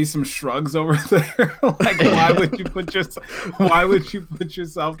there's probably some shrugs over there. Like, why would you put yourself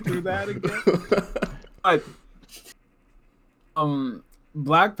through that again? But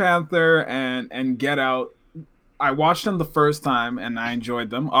Black Panther and Get Out, I watched them the first time and I enjoyed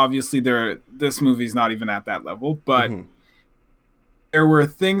them. Obviously, this movie's not even at that level, but there were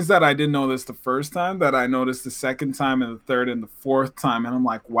things that I didn't notice the first time that I noticed the second time and the third and the fourth time, and I'm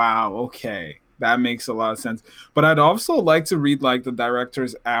like, wow, okay, that makes a lot of sense. But I'd also like to read like the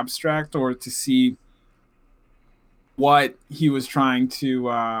director's abstract or to see what he was trying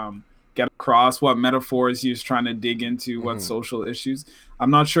to get across, what metaphors he was trying to dig into, what social issues.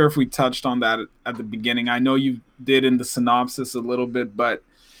 I'm not sure if we touched on that at the beginning. I know you did in the synopsis a little bit, but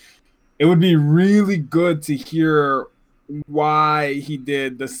it would be really good to hear why he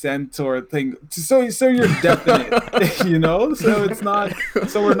did the centaur thing. So you're definite, So it's not.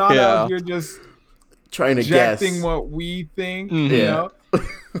 So we're not out here just trying to projecting guess what we think. Yeah.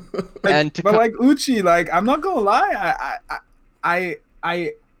 But like Uchi, like I'm not gonna lie, I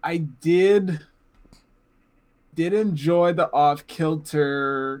did enjoy the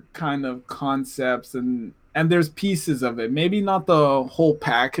off-kilter kind of concepts and there's pieces of it. Maybe not the whole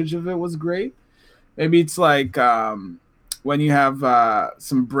package of it was great. Maybe it's like when you have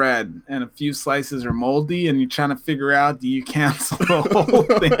some bread and a few slices are moldy and you're trying to figure out, do you cancel the whole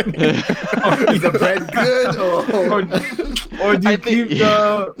thing? Is the bread good? Or do you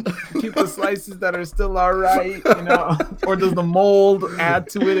keep the slices that are still all right, Or does the mold add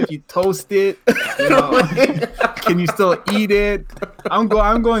to it if you toast it? Can you still eat it? I'm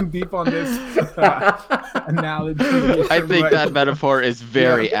going deep on this analogy. I think that metaphor is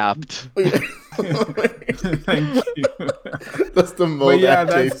very apt. Thank you. That's the mold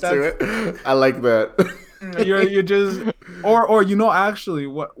taste to it. I like that. You're just or actually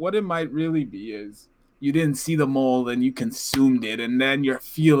what it might really be is you didn't see the mold and you consumed it and then you're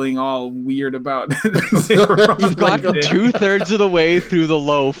feeling all weird about it. You've got 2/3 of the way through the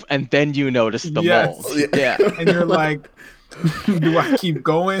loaf and then you notice the mold. Yeah. And you're like, do I keep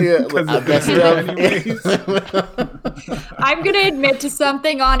going? Yeah, because I messed up. anyways. I'm gonna admit to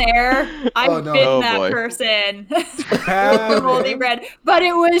something on air. I've been Oh, that boy. person. Moldy bread, but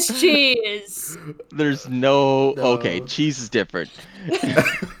it was cheese. There's no. Okay, cheese is different.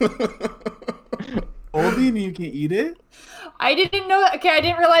 Moldy and you can eat it? I didn't know. Okay, I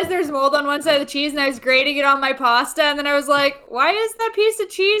didn't realize there's mold on one side of the cheese, and I was grating it on my pasta, and then I was like, "Why is that piece of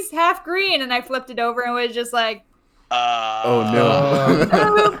cheese half green?" And I flipped it over, and it was just like, Oh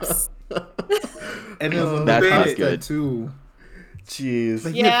no! "Oops." And it was That's not pasta good. too. Jeez.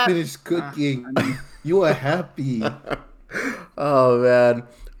 Like Yeah. you finished cooking. You were happy. Oh man.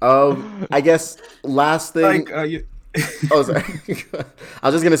 I guess last thing. Like Oh, sorry. I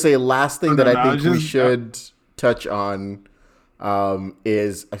was just gonna say last thing that I No, think we just- should touch on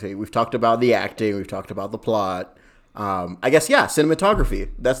is I think we've talked about the acting, we've talked about the plot. I guess cinematography.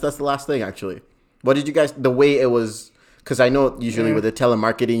 That's the last thing actually. What did you guys the way it was? Because I know usually with the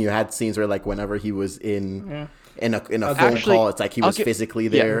telemarketing you had scenes where like whenever he was in a phone Actually, call, it's like he was physically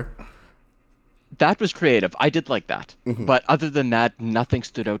there. That was creative. I did like that. But other than that, nothing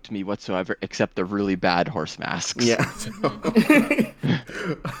stood out to me whatsoever except the really bad horse masks. Yeah.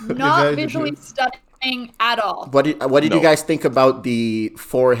 Not visually stunning at all. What did you No. guys think about the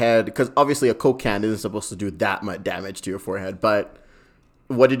forehead? Because obviously a Coke can isn't supposed to do that much damage to your forehead, but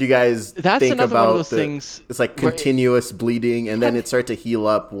what did you guys That's think another about one of those things It's like where continuous bleeding, and then it started to heal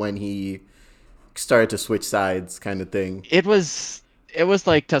up when he started to switch sides, kind of thing. It was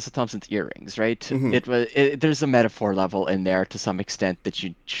like Tessa Thompson's earrings, right? There's a metaphor level in there to some extent that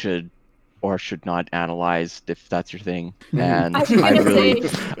you should or should not analyze if that's your thing. And I was gonna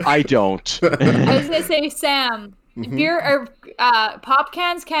I don't. I was gonna say, Sam, beer or pop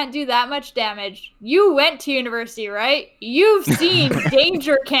cans can't do that much damage. You went to university, right? You've seen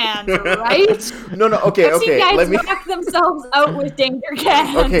danger cans, right? No, okay, I've seen okay. guys Let me knock themselves out with danger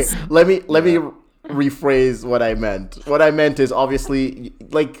cans. okay. Let me rephrase what I meant. What I meant is obviously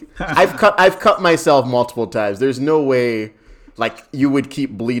like I've cut myself multiple times. There's no way like you would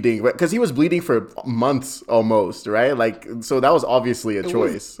keep bleeding because he was bleeding for months almost, right? Like so that was obviously a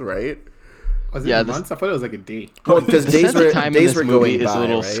choice, right? Was it months? I thought it was like a day. Well, because The sense of time in this were movie going is by, a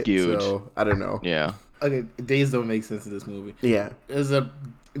little right? skewed. So I don't know. Yeah. Okay, days don't make sense in this movie. Yeah. There's a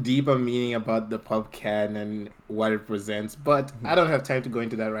deeper meaning about the pub can and what it presents, but I don't have time to go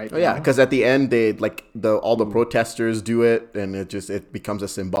into that right Oh now. yeah, because at the end they like all the protesters do it, and it becomes a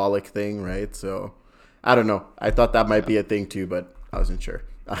symbolic thing, right? So I don't know. I thought that might be a thing too, but I wasn't sure.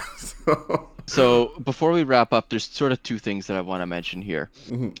 So before we wrap up, there's sort of two things that I want to mention here.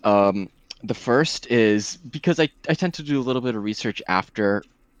 The first is because I tend to do a little bit of research after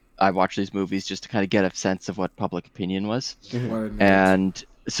I watch these movies just to kind of get a sense of what public opinion was. And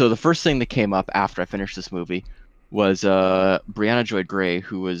so the first thing that came up after I finished this movie was Brianna Joy Gray,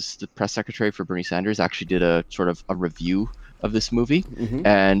 who was the press secretary for Bernie Sanders, actually did a sort of a review of this movie,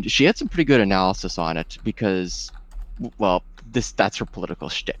 and she had some pretty good analysis on it because, well, that's her political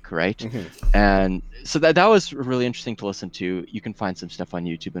shtick, right? And so that was really interesting to listen to. You can find some stuff on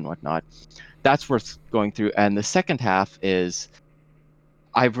YouTube and whatnot. That's worth going through. And the second half is,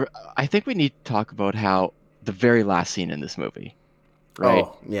 I think we need to talk about how the very last scene in this movie, right?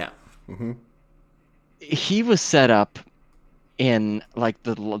 Oh yeah. He was set up in like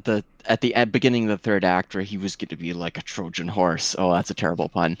the at the beginning of the third act where he was going to be like a Trojan horse. Oh, that's a terrible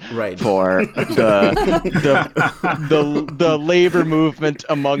pun. Right. For the labor movement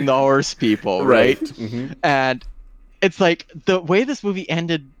among the horse people, right? And it's like the way this movie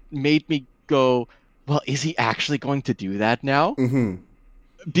ended made me go, well, is he actually going to do that now?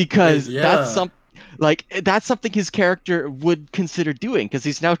 Because that's something his character would consider doing because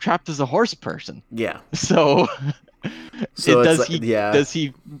he's now trapped as a horse person. Yeah. So, is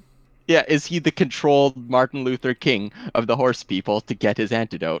he the controlled Martin Luther King of the horse people to get his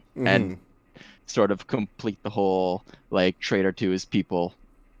antidote and sort of complete the whole like traitor to his people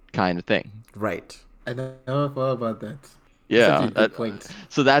kind of thing? Right. I never thought about that. Yeah. That's a good point.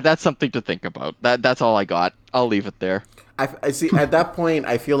 So that's something to think about. That's all I got. I'll leave it there. I see. At that point,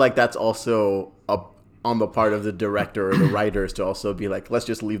 I feel like that's also on the part of the director or the writers to also be like, let's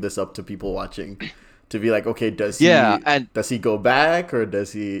just leave this up to people watching, to be like, okay, does he go back or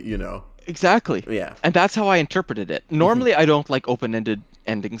does he, Exactly. Yeah. And that's how I interpreted it. Normally, I don't like open-ended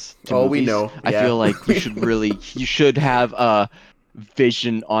endings to movies. We know. I feel like you should have a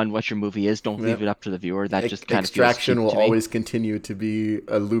vision on what your movie is. Don't leave it up to the viewer. That just kind of feels Extraction will cheap to me. always continue to be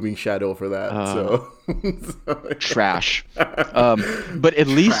a looming shadow for that. Trash. But at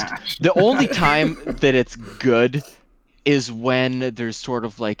least the only time that it's good is when there's sort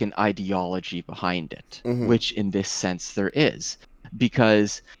of like an ideology behind it, which in this sense there is,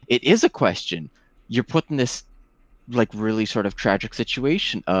 because it is a question. You're put in this like really sort of tragic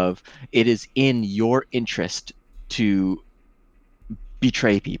situation of it is in your interest to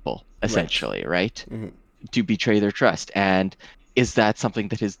betray people, essentially, right? To betray their trust. And is that something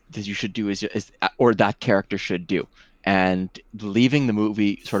that you should do or that character should do? And leaving the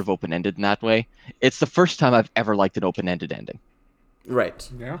movie sort of open-ended in that way, it's the first time I've ever liked an open-ended ending. Right.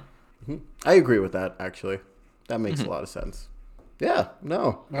 Yeah. I agree with that, actually. That makes a lot of sense. Yeah,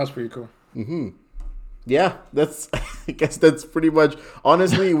 no. That was pretty cool. Yeah, I guess that's pretty much.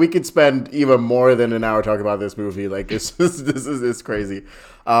 Honestly, we could spend even more than an hour talking about this movie. Like, it's crazy.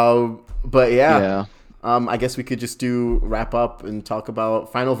 But yeah. I guess we could just wrap up and talk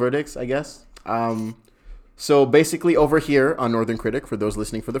about final verdicts, I guess. So basically over here on Northern Critic, for those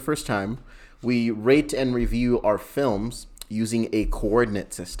listening for the first time, we rate and review our films using a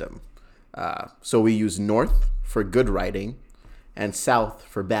coordinate system. So we use north for good writing and south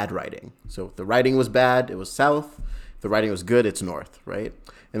for bad writing. So if the writing was bad, it was south. If the writing was good, it's north, right?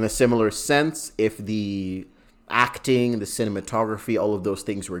 In a similar sense, if the acting, the cinematography, all of those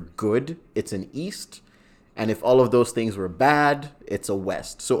things were good, it's an east. And if all of those things were bad, it's a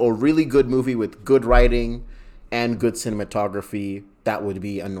west. So a really good movie with good writing and good cinematography, that would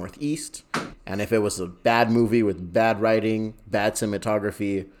be a northeast. And if it was a bad movie with bad writing, bad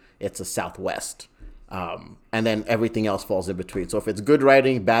cinematography, it's a southwest. And then everything else falls in between. So if it's good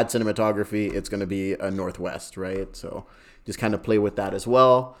writing, bad cinematography, it's going to be a northwest, right? So just kind of play with that as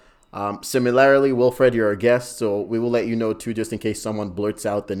well. Similarly, Wilfred, you're our guest, so we will let you know too, just in case someone blurts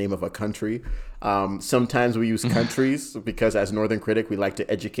out the name of a country. Sometimes we use countries because as Northern Critic, we like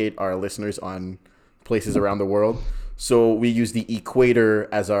to educate our listeners on places around the world. So we use the equator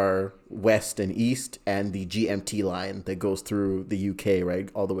as our west and east, and the GMT line that goes through the UK, right,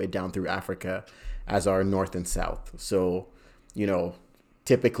 all the way down through Africa, as our north and south. So,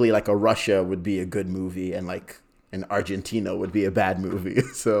 typically like a Russia would be a good movie, and like an Argentina would be a bad movie.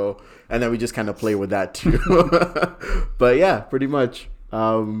 So, and then we just kind of play with that too. But yeah, pretty much.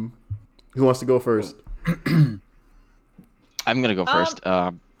 Who wants to go first? I'm gonna go first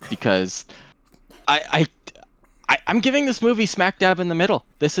because I'm giving this movie smack dab in the middle.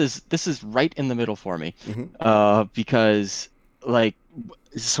 This is right in the middle for me, because like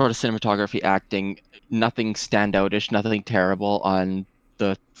sort of cinematography, acting, nothing standoutish, nothing terrible on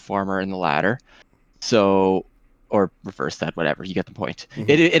the former and the latter. So, or reverse that, whatever. You get the point.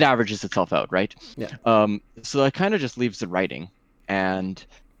 It averages itself out, right? Yeah. So that kind of just leaves the writing. And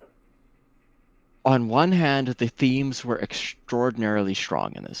on one hand, the themes were extraordinarily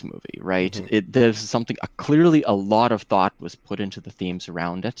strong in this movie, right? There's something, clearly a lot of thought was put into the themes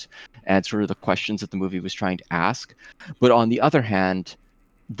around it and sort of the questions that the movie was trying to ask. But on the other hand,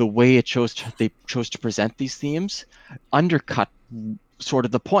 the way they chose to present these themes undercut sort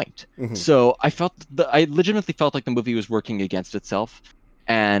of the point. So I legitimately felt like the movie was working against itself,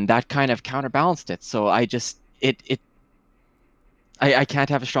 and that kind of counterbalanced it. So I can't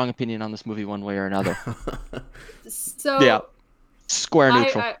have a strong opinion on this movie one way or another. So yeah, square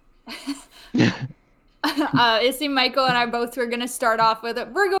neutral. Issy, Michael, and I both were gonna start off with it.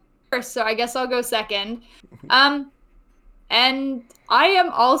 We're going first, so I guess I'll go second. And I am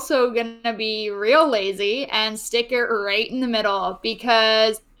also gonna be real lazy and stick it right in the middle,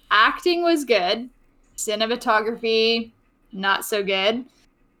 because acting was good, cinematography not so good,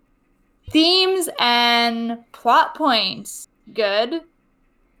 themes and plot points good,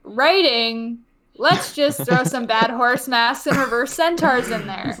 writing, let's just throw some bad horse masks and reverse centaurs in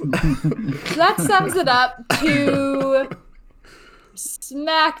there. So that sums it up to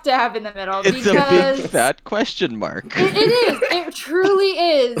smack dab in the middle. It's a big fat question mark. It is. It truly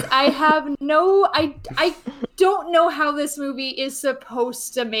is. I don't know how this movie is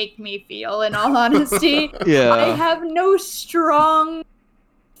supposed to make me feel, in all honesty. Yeah. I have no strong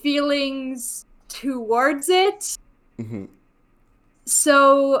feelings towards it.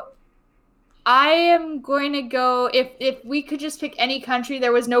 So I am going to go, if we could just pick any country,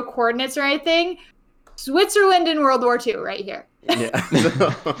 there was no coordinates or anything, Switzerland in World War II right here. Yeah.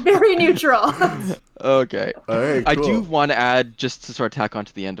 Very neutral. Okay. All right, I cool. do want to add, just to sort of tack on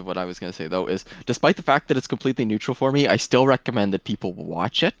to the end of what I was going to say, though, is despite the fact that it's completely neutral for me, I still recommend that people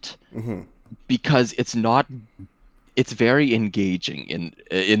watch it, because it's very engaging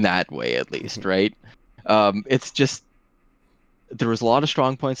in that way, at least, right? It's just, there was a lot of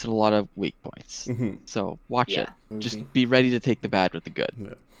strong points and a lot of weak points. So watch it. Just be ready to take the bad with the good.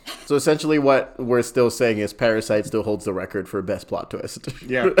 Yeah. So essentially what we're still saying is Parasite still holds the record for best plot twist.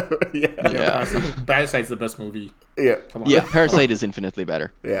 Yeah. Yeah. Parasite's the best movie. Yeah. Come on. Yeah, Parasite is infinitely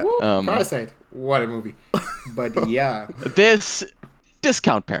better. Yeah. Parasite. What a movie. But yeah. This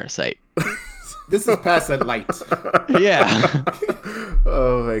discount Parasite. This is Parasite Light. Yeah.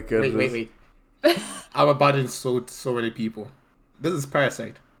 Oh my goodness. Wait. I'm about to insult so many people. This is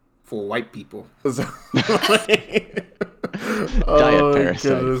Parasite for white people. Oh, Parasite.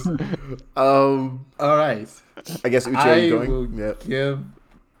 goodness. All right. I guess Uche, are I you will going? Yeah. give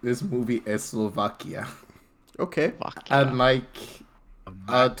this movie a Slovakia. Okay. And like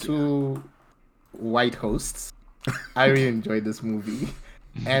our two white hosts, I really enjoyed this movie.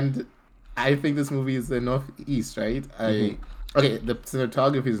 And I think this movie is the Northeast, right? Okay, the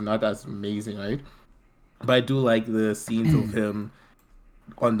cinematography is not as amazing, right? But I do like the scenes of him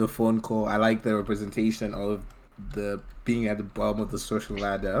on the phone call. I like the representation of the being at the bottom of the social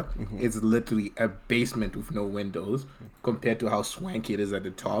ladder. It's literally a basement with no windows compared to how swanky it is at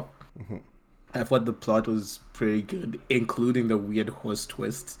the top. I thought the plot was pretty good, including the weird horse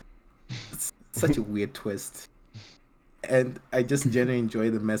twists. It's such a weird twist. And I just genuinely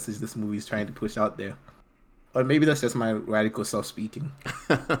enjoy the message this movie is trying to push out there. Or maybe that's just my radical self-speaking.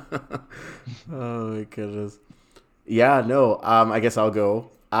 Oh my goodness. Yeah, no. I guess I'll go.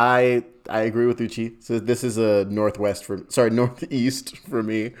 I agree with Uchi. So this is a northeast for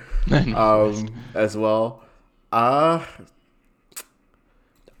me, as well.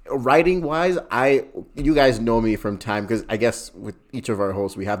 Writing wise, you guys know me from time, because I guess with each of our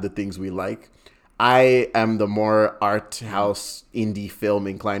hosts we have the things we like. I am the more art house indie film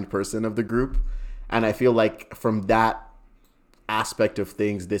inclined person of the group, and I feel like from that aspect of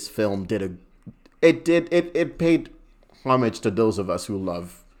things, this film it paid homage to those of us who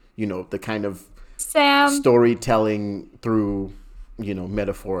love, the kind of Sam, storytelling through,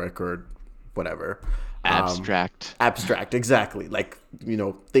 metaphoric or whatever. Abstract. Exactly. Like,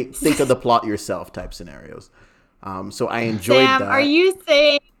 think of the plot yourself type scenarios. So I enjoyed Sam, that. are you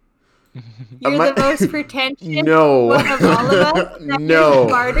saying you're Am I- the most pretentious No. one of all of us? That No. You're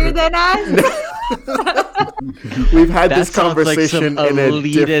smarter than us? We've had That this sounds like conversation some in a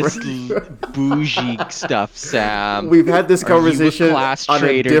elitist, different. bougie stuff, Sam. We've had this Are you a conversation class on a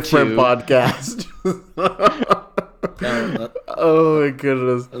traitor different too? podcast. No, Oh my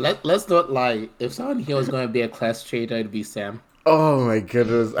goodness. let's not lie. If someone here was going to be a class traitor, it'd be Sam. Oh my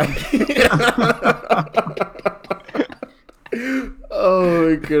goodness. Oh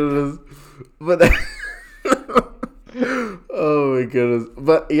my goodness. But oh my goodness.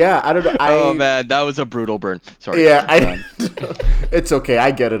 But yeah, I don't know. Oh man, that was a brutal burn. Sorry. Yeah, Sam. it's okay.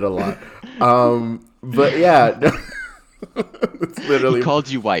 I get it a lot. But yeah, it's He literally called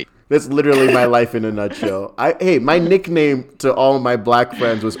you white. that's literally my life in a nutshell. Hey, my nickname to all my black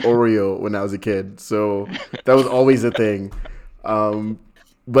friends was Oreo when I was a kid, so that was always a thing.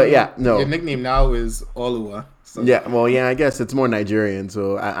 But yeah, no. Your nickname now is Oluwa. So. Yeah, well, yeah, I guess it's more Nigerian,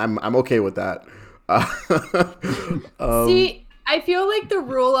 so I'm okay with that. See, I feel like the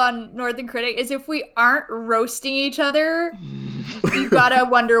rule on Northern Critic is if we aren't roasting each other, you gotta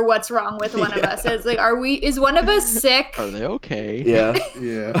wonder what's wrong with one of us. It's like, is one of us sick? Are they okay? Yeah.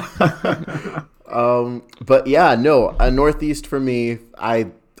 Yeah. But yeah, no, a Northeast for me,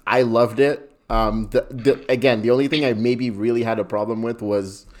 I loved it. Again, the only thing I maybe really had a problem with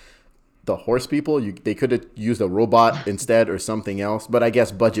was the horse people. They could have used a robot instead or something else, but I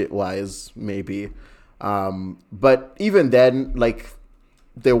guess budget wise, maybe. But even then, like,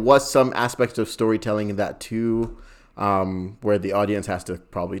 there was some aspects of storytelling in that too, where the audience has to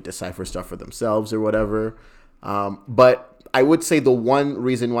probably decipher stuff for themselves or whatever. But I would say the one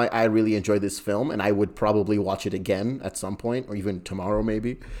reason why I really enjoyed this film, and I would probably watch it again at some point, or even tomorrow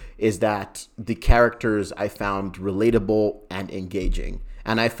maybe, is that the characters I found relatable and engaging.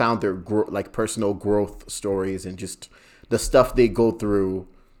 And I found their personal growth stories and just the stuff they go through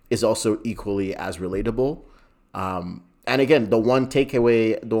is also equally as relatable. And again, the one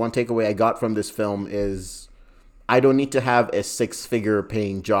takeaway I got from this film is I don't need to have a 6-figure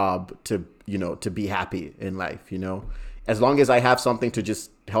paying job to be happy in life, As long as I have something to just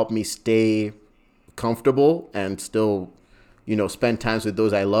help me stay comfortable and still, spend times with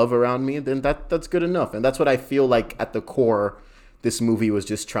those I love around me, then that's good enough. And that's what I feel like at the core this movie was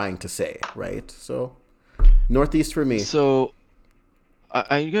just trying to say, right? So Northeast for me. So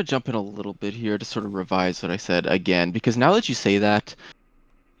I'm gonna jump in a little bit here to sort of revise what I said again, because now that you say that,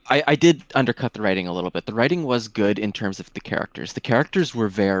 I did undercut the writing a little bit. The writing was good in terms of the characters. The characters were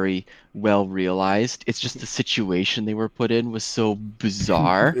very well realized. It's just the situation they were put in was so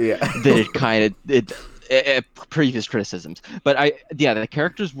bizarre Yeah. that it kind of previous criticisms. But the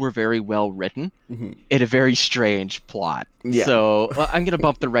characters were very well written in a very strange plot. Yeah. So I'm gonna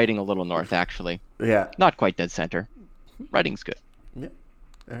bump the writing a little north, actually. Yeah. Not quite dead center. Writing's good. Yeah.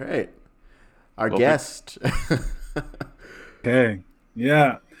 All right. Our Okay. guest. Okay.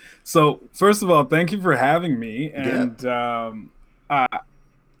 Yeah. So first of all, thank you for having me, and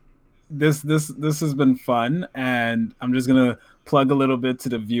this has been fun, and I'm just gonna plug a little bit to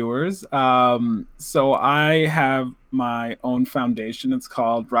the viewers. So I have my own foundation. It's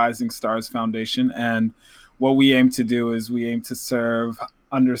called Rising Stars Foundation, and what we aim to do is we aim to serve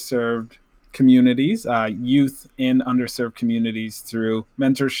underserved communities, youth in underserved communities through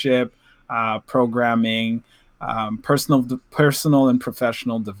mentorship, programming, personal and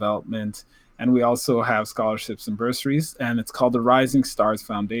professional development. And we also have scholarships and bursaries, and it's called the Rising Stars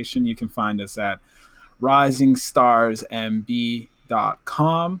Foundation. You can find us at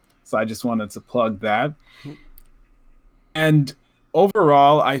risingstarsmb.com. So I just wanted to plug that. And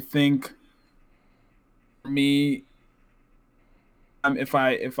overall, I think for me, if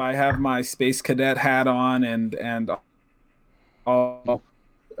I have my space cadet hat on and all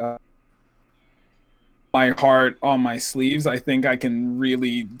my heart on my sleeves, I think I can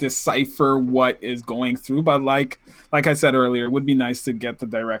really decipher what is going through. But like I said earlier, it would be nice to get the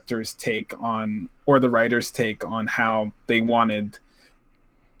director's take on, or the writer's take on, how they wanted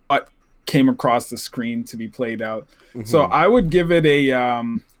what came across the screen to be played out. Mm-hmm. So I would give it a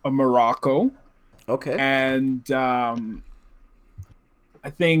Morocco. Okay. And I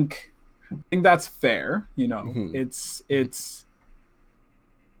think that's fair. Mm-hmm. It's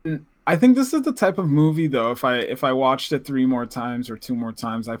I think this is the type of movie, though, if I watched it 3 more times or 2 more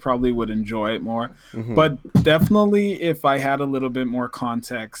times, I probably would enjoy it more. But definitely, if I had a little bit more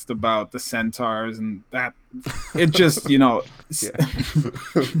context about the centaurs and that, it just,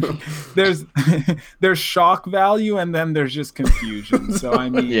 there's there's shock value and then there's just confusion. So I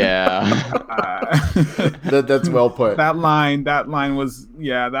mean, That's well put. that line was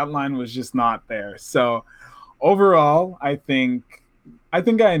just not there. So overall, I think I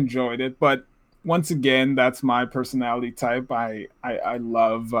enjoyed it, but once again, that's my personality type. I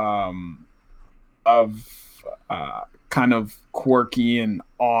love kind of quirky and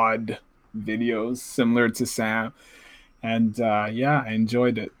odd videos similar to Sam, and I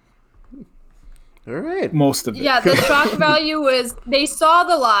enjoyed it. All right. Most of it. Yeah, the shock value was they saw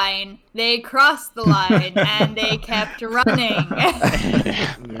the line, they crossed the line, and they kept running.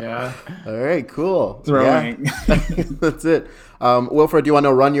 Yeah. All right, cool. Throwing. Yeah. That's it. Wilfred, do you want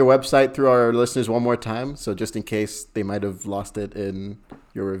to run your website through our listeners one more time? So just in case they might have lost it in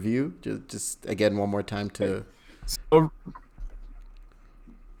your review, just again, one more time to... So,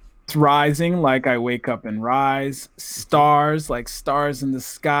 it's rising like I wake up and rise. Stars like stars in the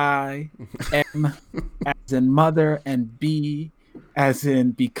sky. M as in mother, and B as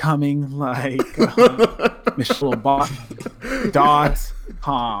in becoming like Michelle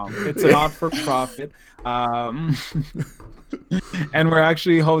Obama.com. It's a not-for-profit. And we're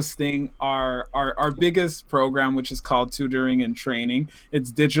actually hosting our biggest program, which is called Tutoring and Training.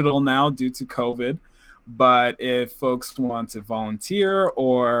 It's digital now due to COVID. But if folks want to volunteer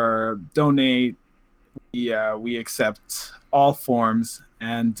or donate, we accept all forms,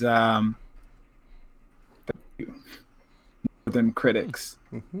 and thank you. More than critics.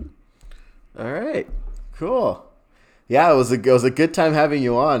 All right, cool. Yeah, it was a good time having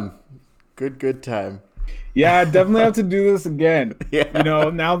you on. Good time. Yeah, I definitely have to do this again. Yeah.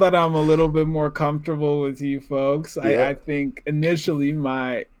 Now that I'm a little bit more comfortable with you folks, Yeah. I think initially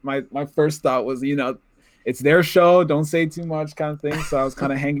my first thought was, it's their show, don't say too much kind of thing. So I was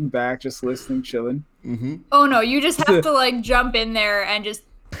kind of hanging back, just listening, chilling. Oh no, you just have to like jump in there and just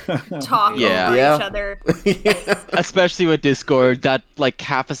talk Yeah. over Yeah. each other. Especially with Discord, that like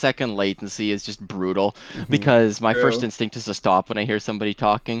half a second latency is just brutal because my first True. instinct is to stop when I hear somebody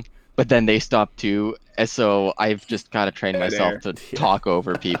talking, but then they stop too. And so I've just got to train myself to talk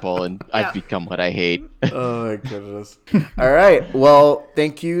over people, and Yeah. I've become what I hate. Oh my goodness. All right. Well,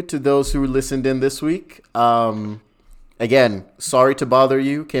 thank you to those who listened in this week. Again, Sorry to Bother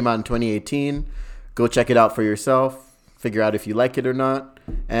You came out in 2018. Go check it out for yourself. Figure out if you like it or not.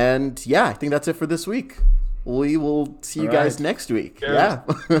 And yeah, I think that's it for this week. We will see you All guys right. next week. Cheers. Yeah.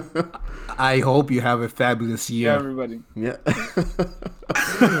 I hope you have a fabulous Yeah, year. everybody. Yeah. The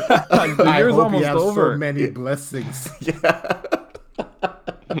I year's hope almost you have over. so many blessings. Yeah.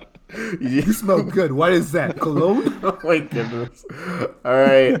 You smell good. What is that? Cologne? Oh my goodness. All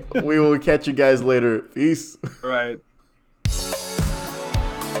right. We will catch you guys later. Peace. Right.